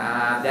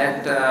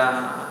that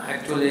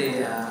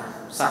actually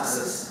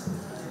success.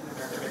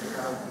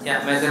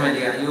 Yeah,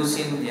 mathematical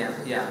using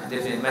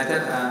definitely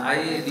method.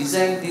 I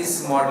designed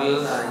this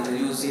model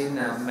using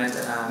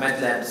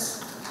MATLAB,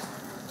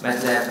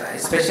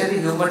 especially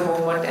human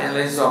movement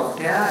analysis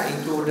software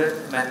included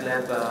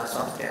MATLAB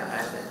software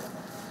as well.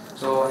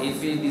 So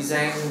if we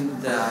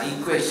design the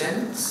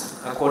equations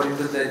according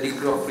to the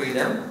degree of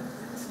freedom,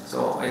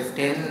 so if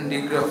 10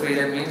 degree of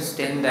freedom means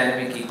 10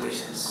 dynamic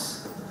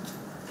equations.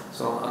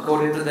 So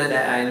according to the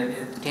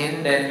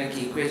 10 dynamic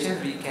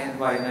equations, we can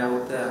find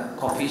out the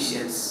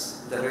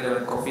coefficients, the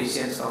relevant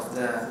coefficients of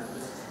the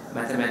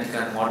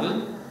mathematical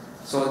model.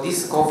 So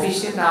this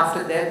coefficient,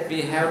 after that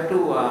we have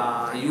to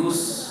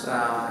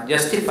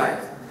justify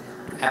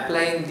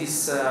applying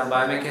this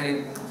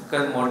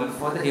biomechanical model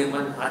for the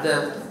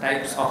other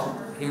types of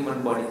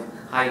human body,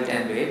 height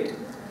and weight.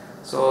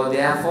 So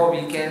therefore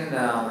we can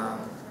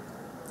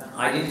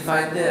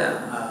identify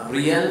the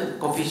real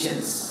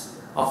coefficients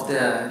of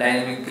the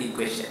dynamic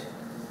equation.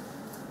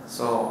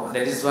 So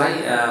that is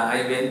why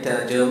I went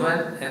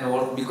German, and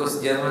all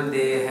because German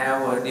they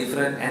have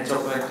different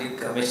anthropometric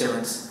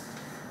measurements.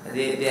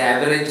 The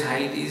average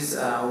height is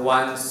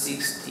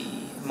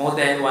 160, more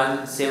than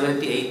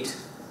 178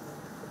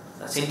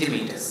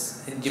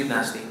 centimeters in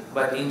gymnastics.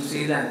 But in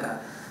Sri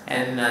Lanka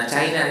and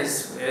China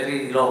is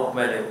very low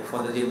value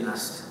for the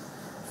gymnast.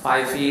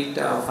 5 feet,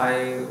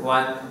 5'1",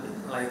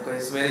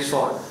 likewise very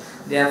short.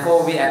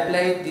 Therefore, we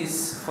applied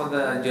this for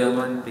the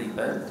German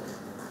people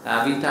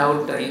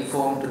without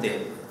inform to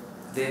them.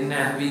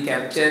 Then we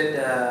captured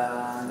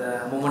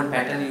the movement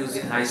pattern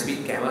using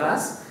high-speed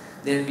cameras.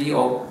 Then we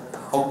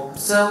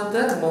observe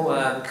the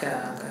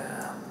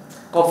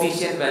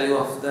coefficient value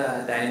of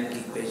the dynamic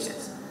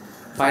equations.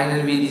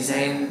 Finally, we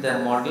designed the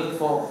model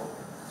for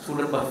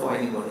suitable for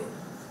anybody.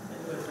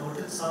 The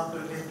total sample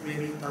rate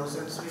maybe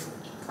thousands.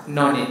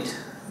 No need.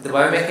 The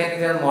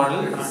biomechanical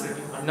model is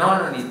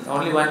no need.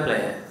 Only one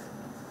player.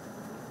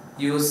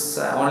 Use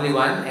only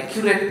one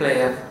accurate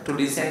player to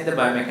design the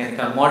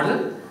biomechanical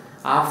model.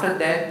 After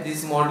that,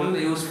 this model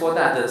used for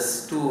the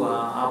others to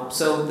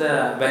observe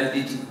the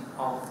validity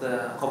of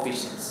the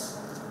coefficients.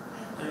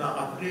 You are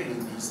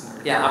upgrading these.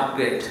 Yeah,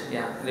 upgrade.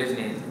 Yeah,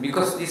 definitely.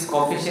 Because these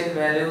coefficient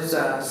values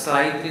are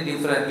slightly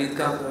different with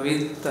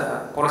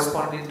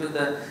corresponding to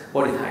the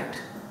body height,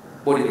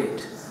 body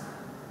weight.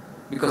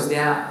 Because they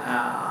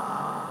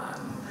are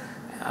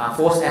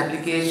force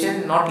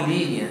application not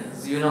linear.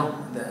 You know,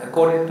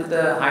 according to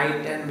the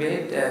height and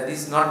weight,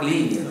 this is not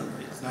linear.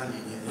 It's not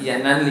linear. Yeah,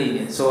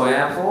 non-linear. So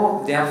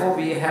therefore,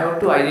 we have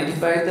to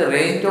identify the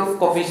range of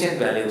coefficient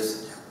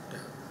values.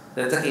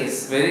 That's the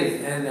case.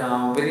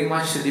 Very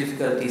much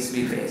difficulties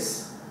we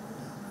face.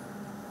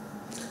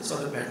 So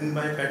the pattern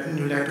by pattern,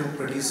 you have to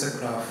produce a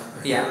graph.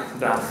 Yeah,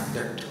 graph.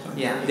 That.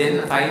 Yeah.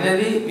 Then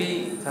finally,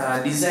 we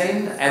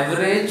designed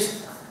average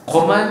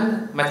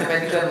common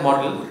mathematical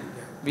model.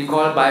 We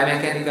call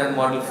biomechanical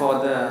model for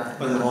the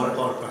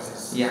whole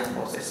process. Yeah,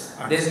 process.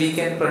 Then we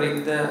can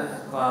predict the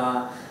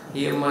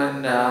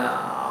human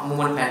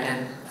movement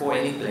pattern for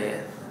any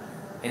player.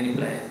 Any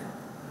player.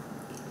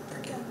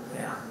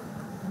 Yeah.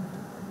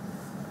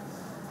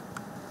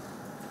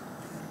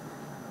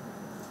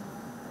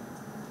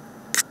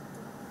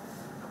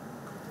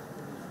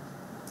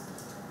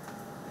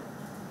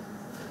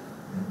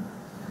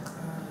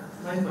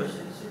 My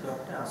question is to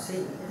Dr.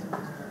 Aseni.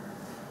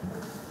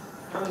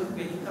 Now, when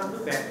it comes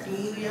to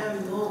bacteria,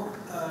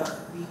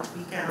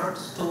 we cannot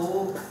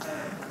store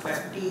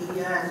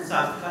bacteria and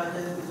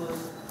subcultures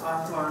because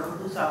after 1 or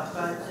 2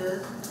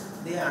 subcultures,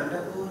 they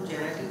undergo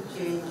genetic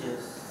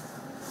changes.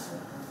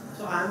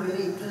 So I'm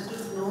very interested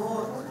to know,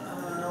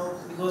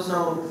 because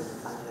now,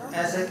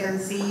 as I can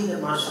see, the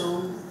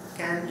mushroom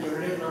can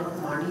generate a lot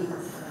of money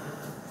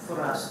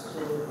for us.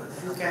 So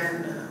if you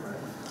can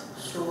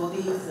store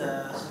these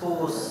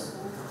spores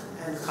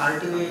and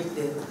cultivate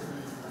them,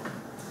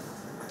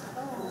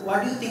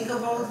 what do you think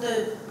about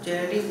the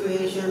genetic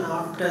variation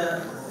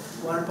after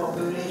one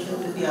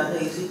population to the other?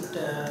 Is it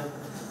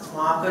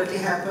markedly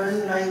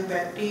happen like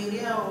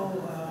bacteria or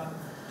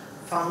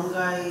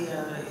fungi?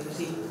 Is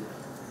it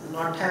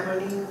not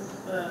happening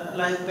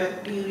like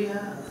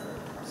bacteria?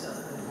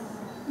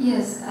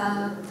 Yes.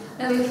 Now,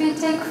 if we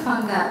take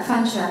fungi,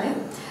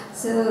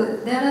 so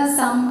there are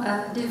some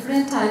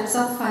different types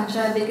of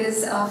fungi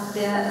because of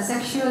their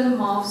sexual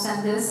morphs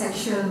and their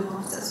sexual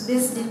morphs. So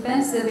this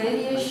depends, the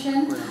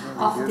variation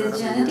of the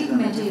genetic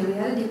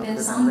material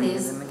depends on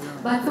this.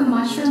 But for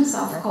mushrooms,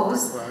 of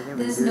course,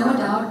 there is no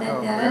doubt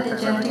that there are the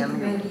genetic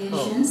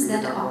variations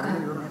that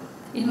occur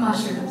in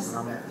mushrooms.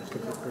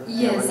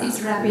 Yes,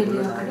 it's rapidly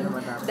occurring.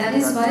 That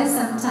is why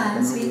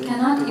sometimes we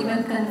cannot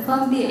even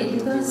confirm the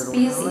edible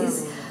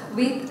species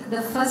with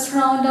the first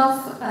round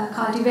of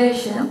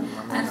cultivation,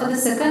 and for the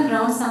second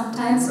round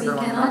sometimes we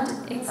cannot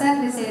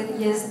exactly say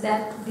yes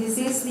that this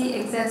is the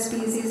exact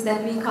species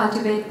that we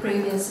cultivate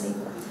previously.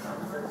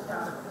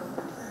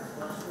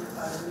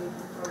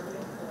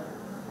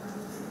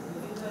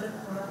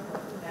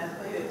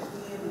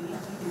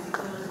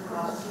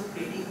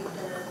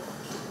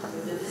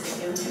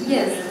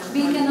 Yes,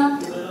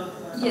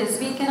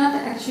 we cannot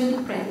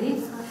actually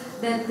predict.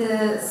 That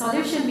the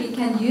solution we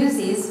can use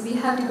is we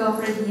have to go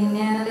for a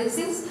DNA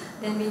analysis,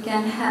 then we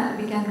can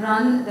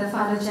run the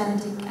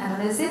phylogenetic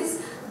analysis,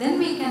 then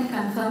we can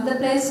confirm the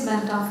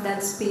placement of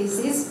that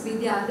species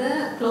with the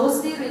other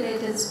closely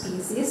related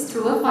species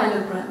through a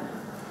phylogram.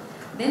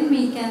 Then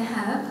we can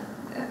have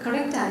a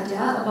correct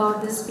idea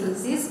about the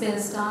species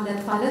based on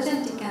that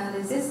phylogenetic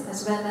analysis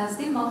as well as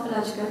the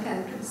morphological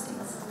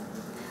characteristics.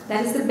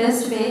 That is the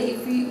best way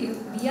if we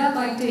are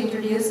going to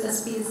introduce a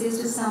species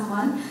to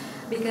someone,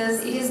 because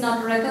it is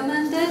not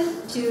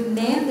recommended to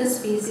name the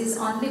species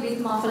only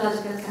with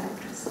morphological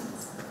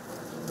characteristics.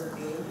 So the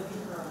danger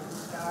is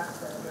start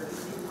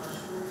producing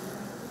mushroom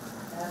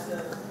as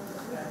a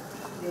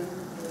then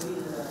they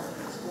will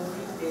export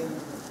it, then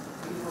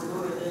we don't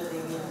know whether they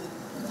will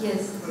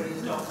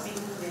produce toxins.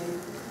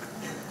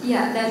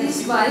 Yeah, that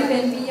is why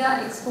when we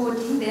are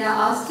exporting, they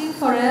are asking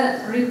for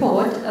a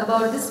report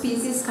about the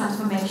species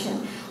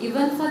confirmation.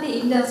 Even for the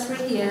industry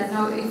here,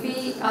 now if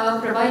we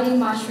are providing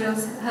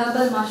mushrooms,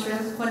 herbal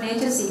mushrooms for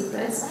Nature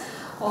Secrets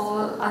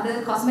or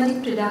other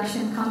cosmetic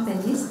production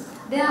companies,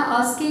 they are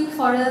asking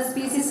for a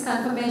species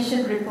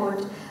confirmation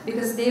report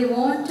because they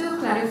want to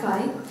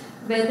clarify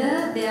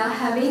whether they are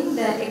having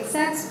the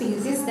exact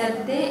species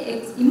that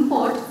they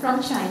import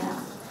from China.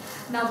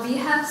 Now we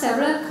have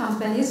several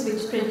companies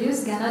which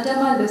produce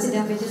Ganoderma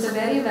lucidum, which is a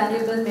very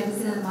valuable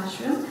medicinal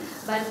mushroom,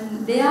 but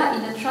they are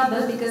in a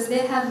trouble because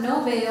they have no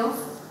way of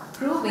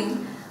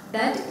proving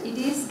that it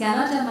is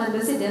Ganoderma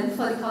lucidum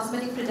for the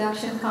cosmetic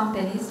production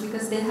companies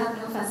because they have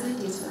no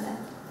facilities for that.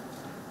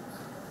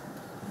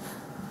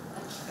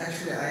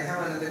 Actually, I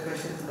have another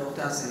question to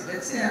Dr. Aseni.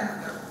 Let's say,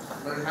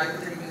 very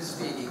hypothetically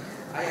speaking,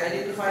 I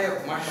identify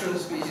a mushroom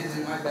species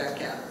in my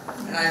backyard,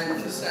 and I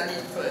want to study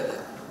it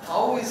further.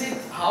 How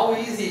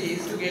easy it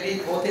is to get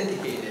it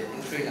authenticated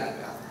in Sri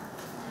Lanka?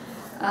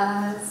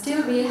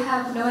 Still, we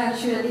have no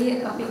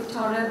actually a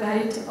pictorial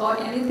guide or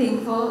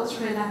anything for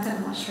Sri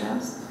Lankan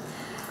mushrooms.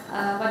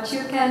 What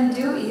you can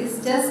do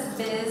is just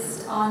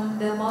based on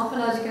the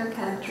morphological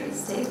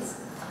characteristics,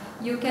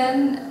 you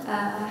can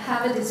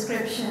have a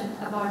description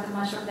about the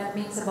mushroom. That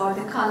means about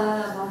the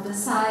color, about the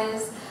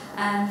size,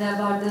 and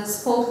about the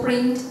spore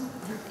print.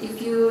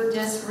 If you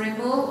just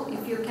remove,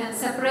 if you can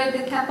separate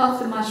the cap of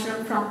the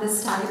mushroom from the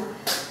stipe,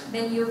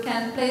 then you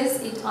can place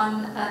it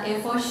on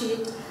A4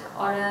 sheet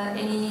or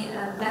any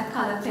black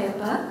color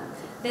paper.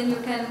 Then you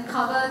can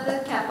cover the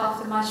cap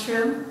of the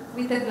mushroom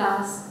with a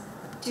glass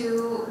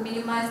to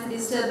minimize the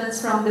disturbance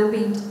from the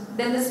wind.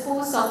 Then the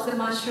spores of the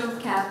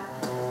mushroom cap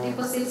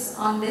deposits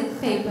on the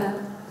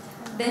paper.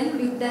 Then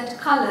with that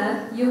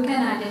color, you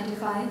can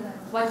identify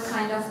what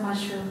kind of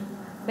mushroom.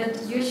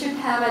 But you should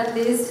have at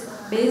least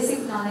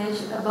basic knowledge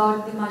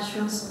about the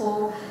mushroom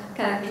spore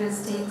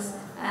characteristics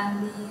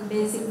and the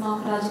basic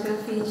morphological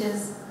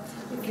features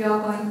if you are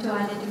going to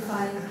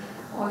identify,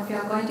 or if you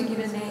are going to give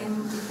a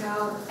name,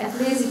 at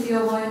least if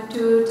you want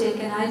to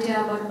take an idea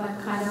about what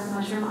kind of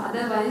mushroom.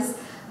 Otherwise,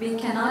 we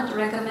cannot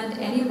recommend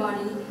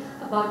anybody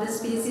about the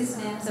species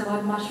names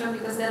about mushroom,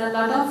 because there are a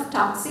lot of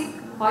toxic,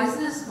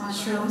 poisonous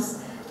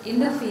mushrooms in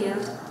the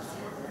field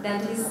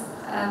that is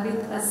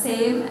with the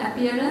same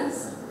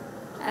appearance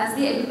as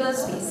the edible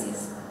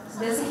species. So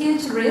there's a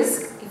huge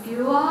risk if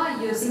you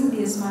are using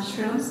these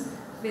mushrooms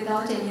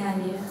without any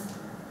idea.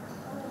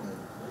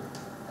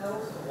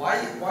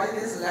 Why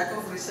there's lack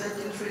of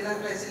research in Sri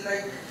Lanka? Is it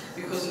like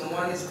because no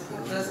one is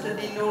interested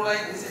in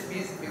knowledge? Is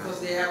it because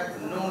they have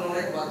no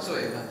knowledge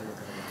whatsoever?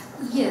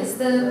 Yes,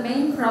 the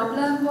main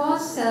problem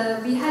was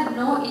we had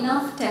no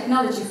enough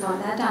technology for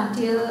that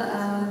until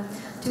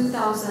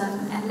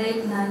 2000 and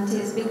late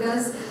 90s,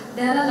 because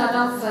there are a lot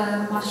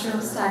of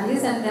mushroom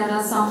studies and there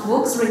are some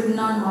books written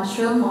on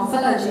mushroom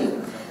morphology.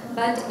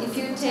 But if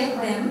you take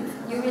them,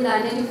 you will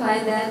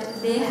identify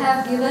that they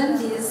have given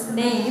these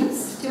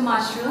names to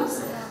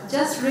mushrooms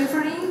just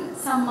referring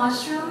some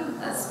mushroom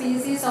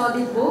species or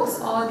the books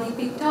or the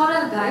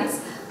pictorial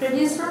guides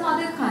produced from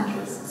other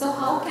countries. So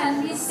how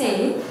can we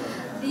say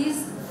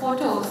these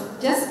photos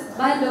just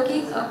by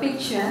looking a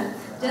picture,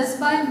 just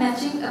by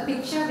matching a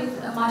picture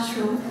with a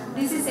mushroom,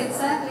 this is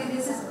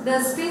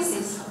the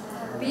species?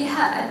 We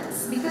had,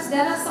 because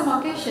there are some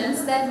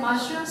occasions that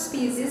mushroom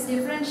species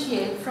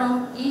differentiate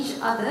from each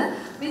other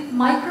with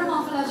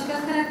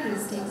micromorphological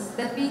characteristics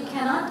that we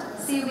cannot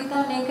see with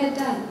our naked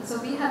eye.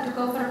 So we have to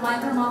go for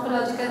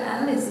micromorphological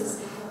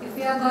analysis if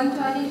we are going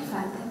to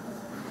identify them.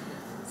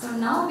 So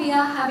now we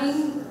are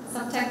having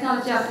some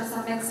technology up to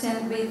some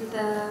extent with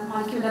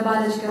molecular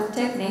biological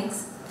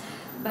techniques,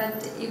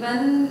 but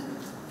even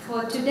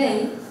for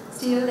today,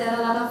 still there are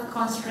a lot of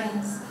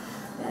constraints.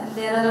 And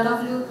there are a lot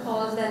of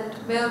loopholes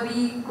where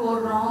we go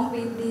wrong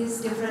with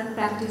these different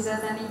practices,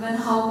 and even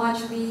how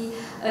much we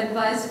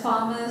advise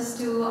farmers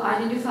to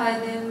identify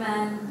them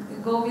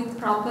and go with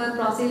proper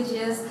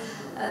procedures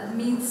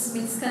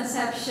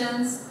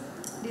misconceptions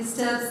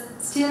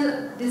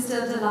still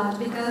disturbs a lot,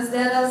 because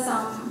there are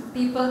some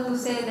people who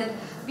say that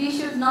we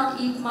should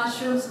not eat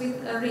mushrooms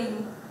with a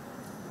ring.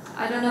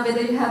 I don't know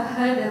whether you have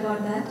heard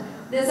about that.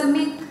 There's a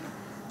myth.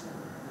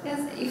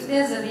 Yes, if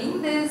there's a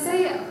ring, they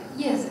say,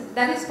 yes,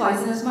 that is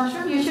poisonous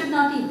mushroom, you should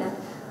not eat that.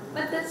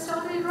 But that's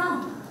totally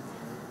wrong.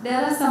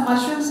 There are some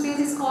mushroom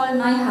species called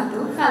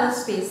Naihatu,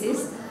 phallus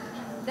species.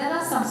 There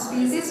are some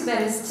species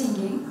very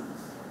stinging,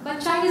 but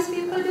Chinese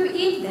people do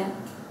eat them.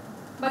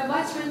 But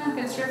why Sri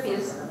Lankans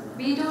refuse?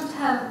 We don't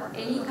have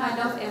any kind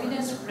of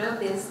evidence to prove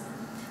this.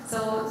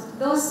 So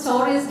those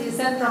stories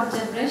descend from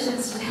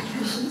generations to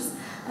generations,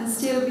 and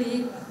still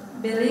we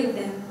believe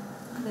them.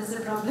 That's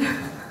the problem.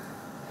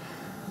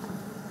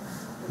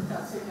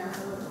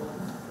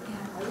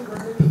 Are you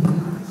wondering the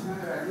nutritional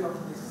value of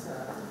this?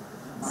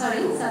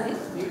 Sorry?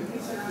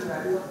 Nutritional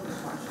value of this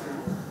mushroom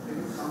when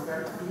you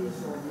compare fish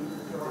or meat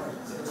or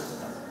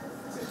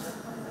etc.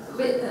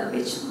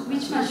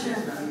 Which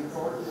mushroom?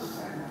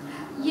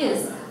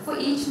 Yes, for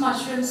each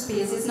mushroom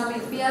species. Now,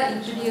 if we are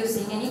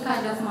introducing any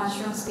kind of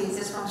mushroom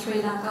species from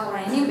Sri Lanka or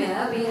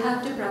anywhere, we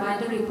have to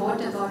provide a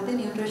report about the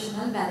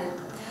nutritional value.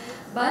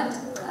 But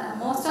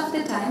most of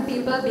the time,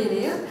 people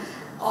believe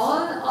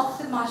all of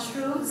the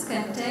mushrooms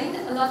contain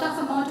a lot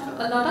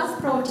of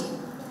protein.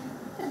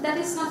 That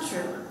is not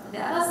true.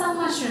 There are some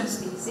mushroom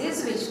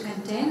species which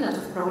contain a lot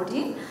of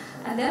protein,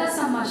 and there are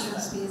some mushroom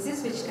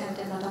species which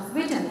contain a lot of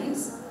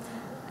vitamins.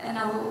 And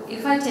now,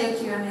 if I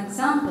take you an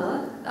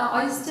example, the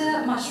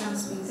oyster mushroom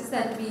species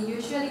that we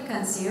usually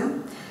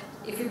consume,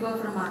 if you go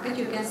for a market,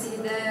 you can see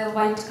the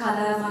white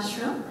color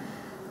mushroom.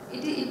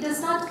 It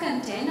does not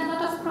contain a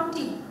lot of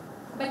protein,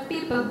 but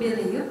people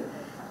believe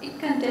it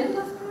contains a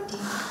lot of protein.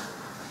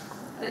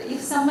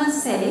 If someone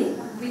say,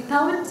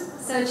 without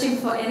searching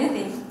for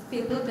anything,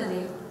 people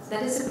believe.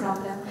 That is a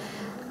problem.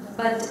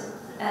 But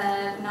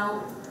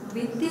now,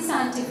 with the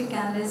scientific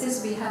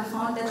analysis, we have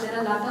found that there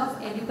are a lot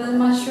of edible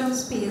mushroom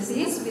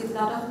species with a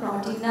lot of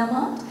protein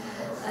amount,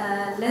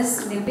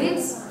 less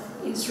lipids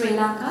in Sri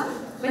Lanka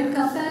when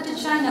compared to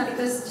China,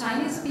 because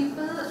Chinese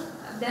people,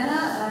 there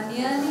are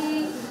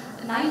nearly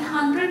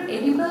 900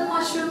 edible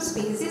mushroom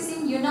species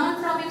in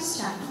Yunnan province,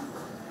 China.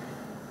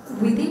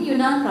 Within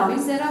Yunnan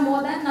province, there are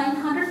more than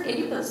 900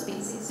 edible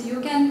species. So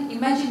you can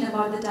imagine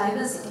about the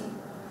diversity.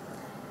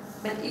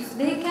 But if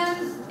they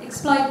can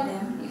exploit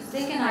them, if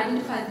they can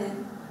identify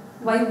them,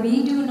 why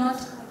we do not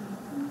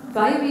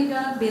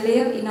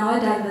believe in our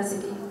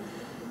diversity?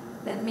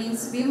 That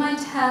means we might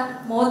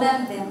have more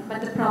than them,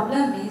 but the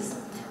problem is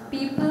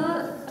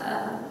people,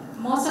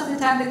 most of the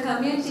time the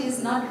community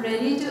is not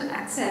ready to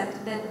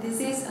accept that this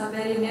is a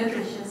very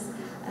nutritious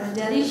and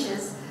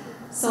delicious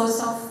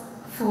source of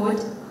food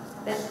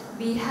that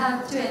we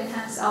have to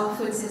enhance our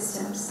food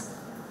systems.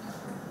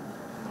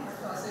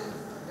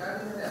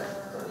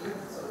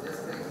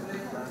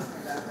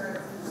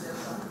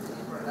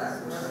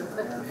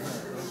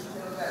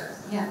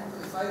 Yeah.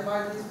 If I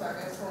buy these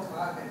packets from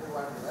market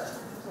or whatever,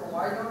 so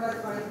why don't I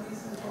find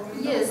these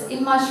information? Yes,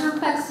 in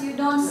mushroom packs you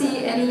don't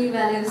see any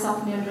values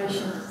of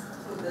nutrition.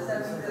 So does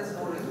that mean there's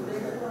no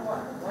regulation or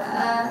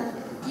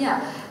what?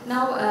 Yeah.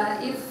 Now,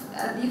 if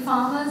the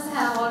farmers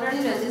have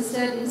already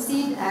registered in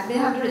Seed Act, they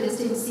have to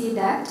register in Seed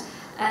Act,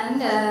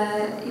 and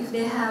if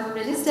they have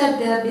registered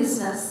their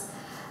business,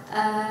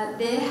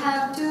 they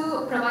have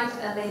to provide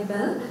a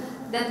label.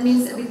 That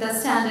means with a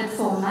standard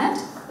format.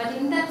 But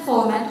in that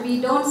format,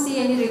 we don't see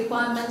any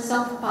requirements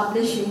of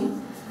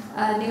publishing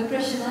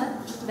nutritional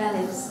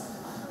values.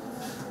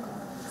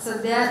 So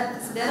there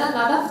are a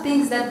lot of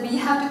things that we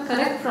have to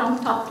correct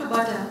from top to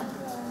bottom.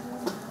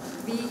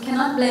 We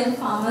cannot blame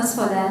farmers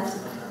for that.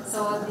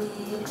 So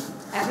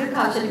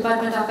the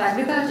Department of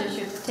Agriculture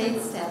should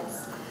take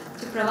steps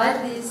to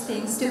provide these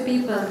things to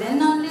people.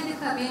 Then only the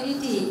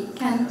community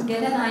can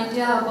get an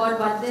idea about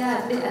what they are,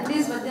 at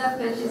least what they are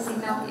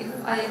purchasing. Now, if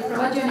I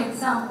provide you an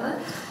example,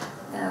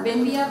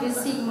 when we are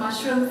visiting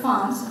mushroom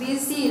farms, we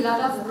see a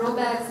lot of grow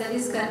bags that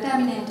is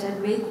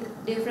contaminated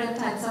with different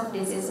types of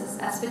diseases,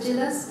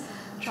 Aspergillus,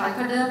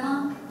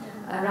 Trichoderma,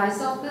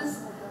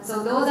 Rhizopus.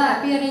 So those are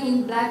appearing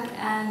in black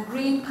and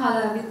green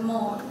color with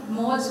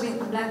molds with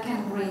black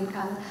and green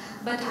color.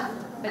 But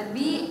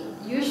we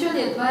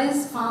usually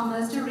advise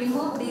farmers to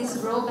remove these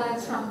grow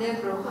bags from their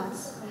grow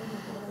huts.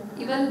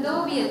 Even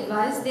though we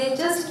advise, they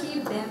just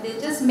keep them, they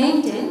just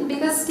maintain,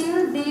 because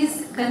still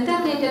these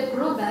contaminated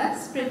grow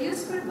bags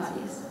produce fruit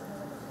bodies.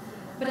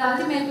 But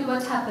ultimately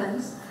what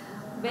happens,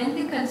 when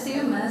the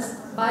consumers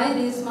buy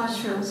these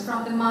mushrooms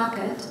from the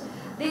market,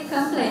 they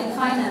complain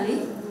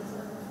finally.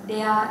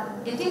 They are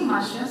getting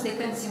mushrooms, they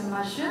consume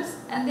mushrooms,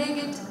 and they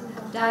get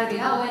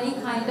diarrhea or any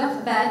kind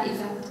of bad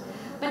effect.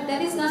 But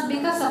that is not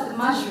because of the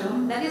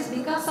mushroom, that is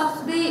because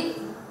of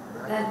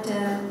that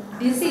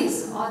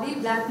disease or the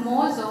black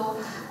molds or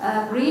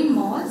green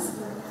molds,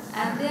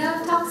 and there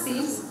are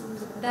toxins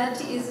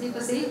that is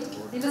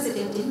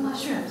deposited in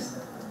mushrooms.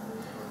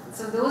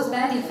 So those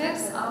bad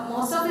effects are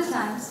most of the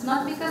times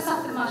not because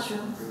of the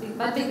mushroom,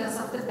 but because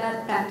of the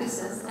bad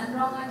practices and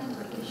wrong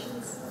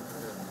identifications.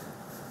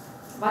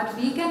 What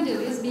we can do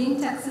is, being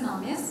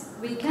taxonomists,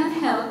 we can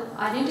help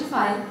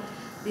identify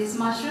these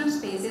mushroom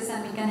species,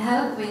 and we can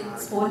help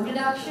with spawn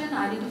production,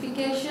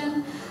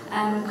 identification,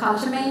 and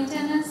culture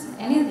maintenance,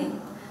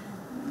 anything.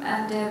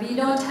 And we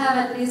don't have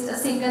at least a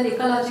single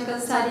ecological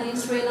study in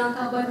Sri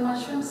Lanka about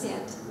mushrooms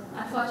yet,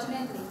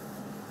 unfortunately.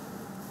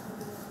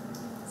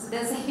 So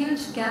there's a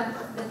huge gap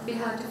that we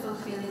have to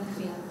fulfill in the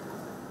field.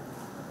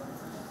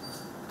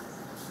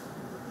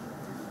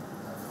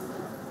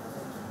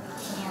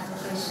 Any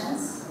other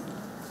questions?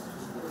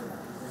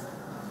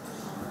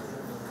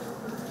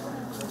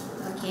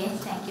 Okay,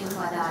 thank you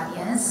for the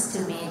audience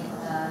to make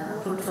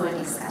a fruitful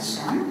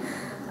discussion.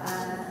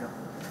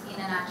 In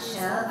a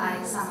nutshell,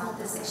 I sum up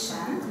the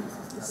session.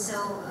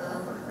 So,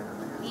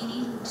 we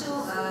need to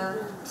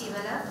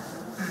develop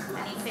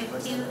an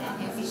effective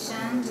and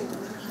efficient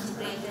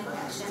integrated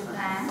action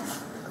plan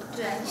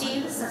to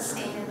achieve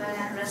sustainable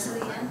and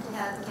resilient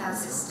healthcare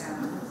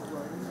system.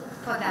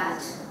 For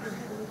that,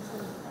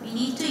 we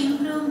need to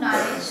improve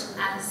knowledge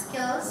and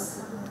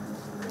skills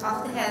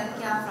of the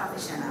healthcare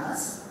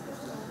professionals.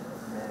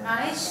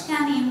 Knowledge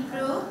can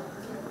improve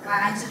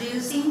by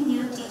introducing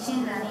new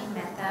teaching learning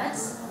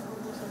methods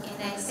in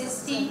the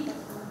existing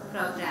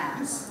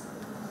programs.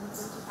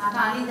 Not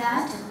only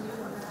that,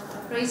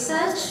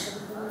 research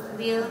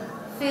will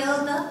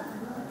fill the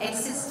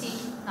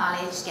existing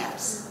knowledge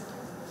gaps.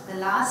 The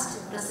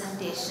last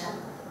presentation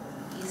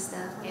is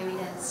the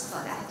evidence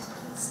for that.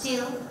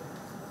 Still,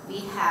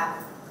 we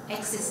have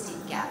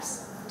existing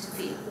gaps to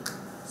fill.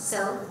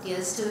 So,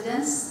 dear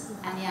students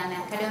and young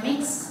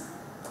academics,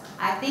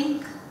 I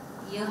think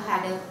you will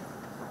have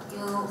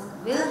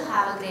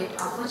a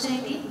great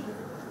opportunity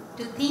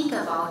to think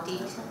about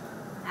it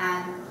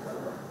and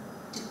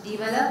to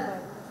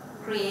develop,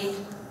 create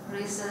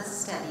research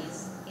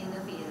studies in the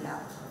field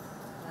of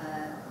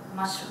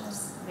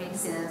mushrooms,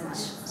 medicinal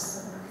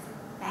mushrooms.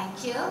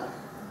 Thank you.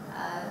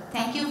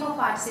 Thank you for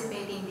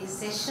participating in this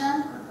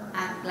session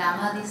and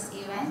glamour this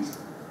event.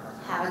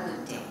 Have a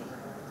good day.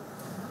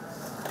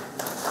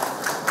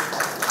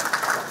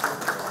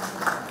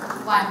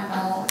 One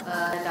more,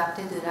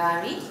 Dr.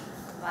 Dulari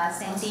was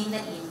sending the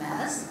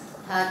emails.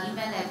 Her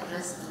email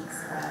address is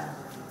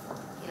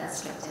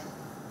illustrated.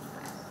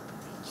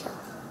 Thank you.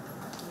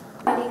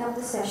 Ending of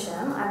the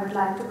session, I would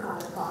like to call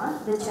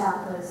upon the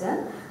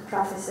chairperson,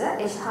 Professor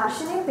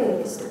Harshini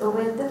Peiris, to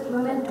award the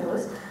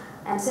mementos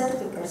and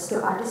certificates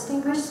to our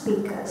distinguished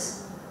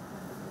speakers.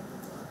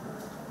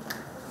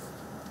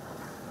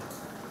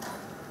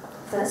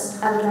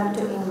 First, I would like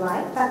to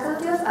invite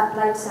Faculty of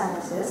Applied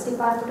Sciences,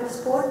 Department of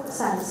Sport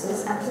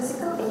Sciences and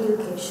Physical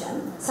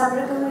Education,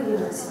 Sabragamuwa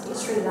University,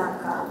 Sri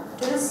Lanka,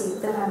 to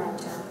receive the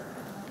memento.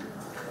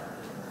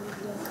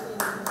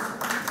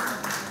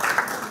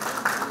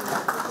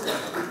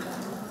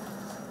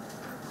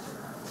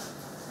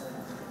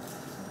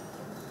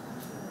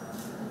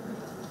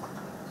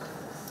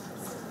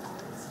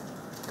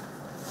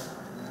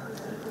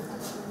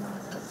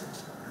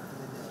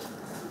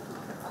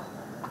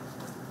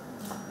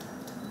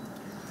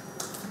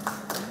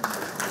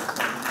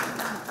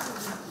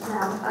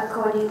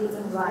 Accordingly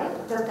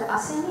invite Dr.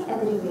 Aseni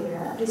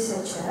Ediriweera,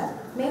 researcher,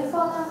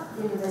 Mayflower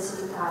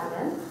University,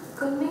 Thailand,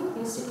 Kunming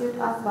Institute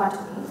of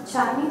Botany,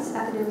 Chinese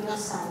Academy of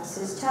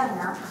Sciences,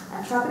 China,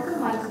 and Tropical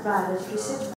Microbiology Research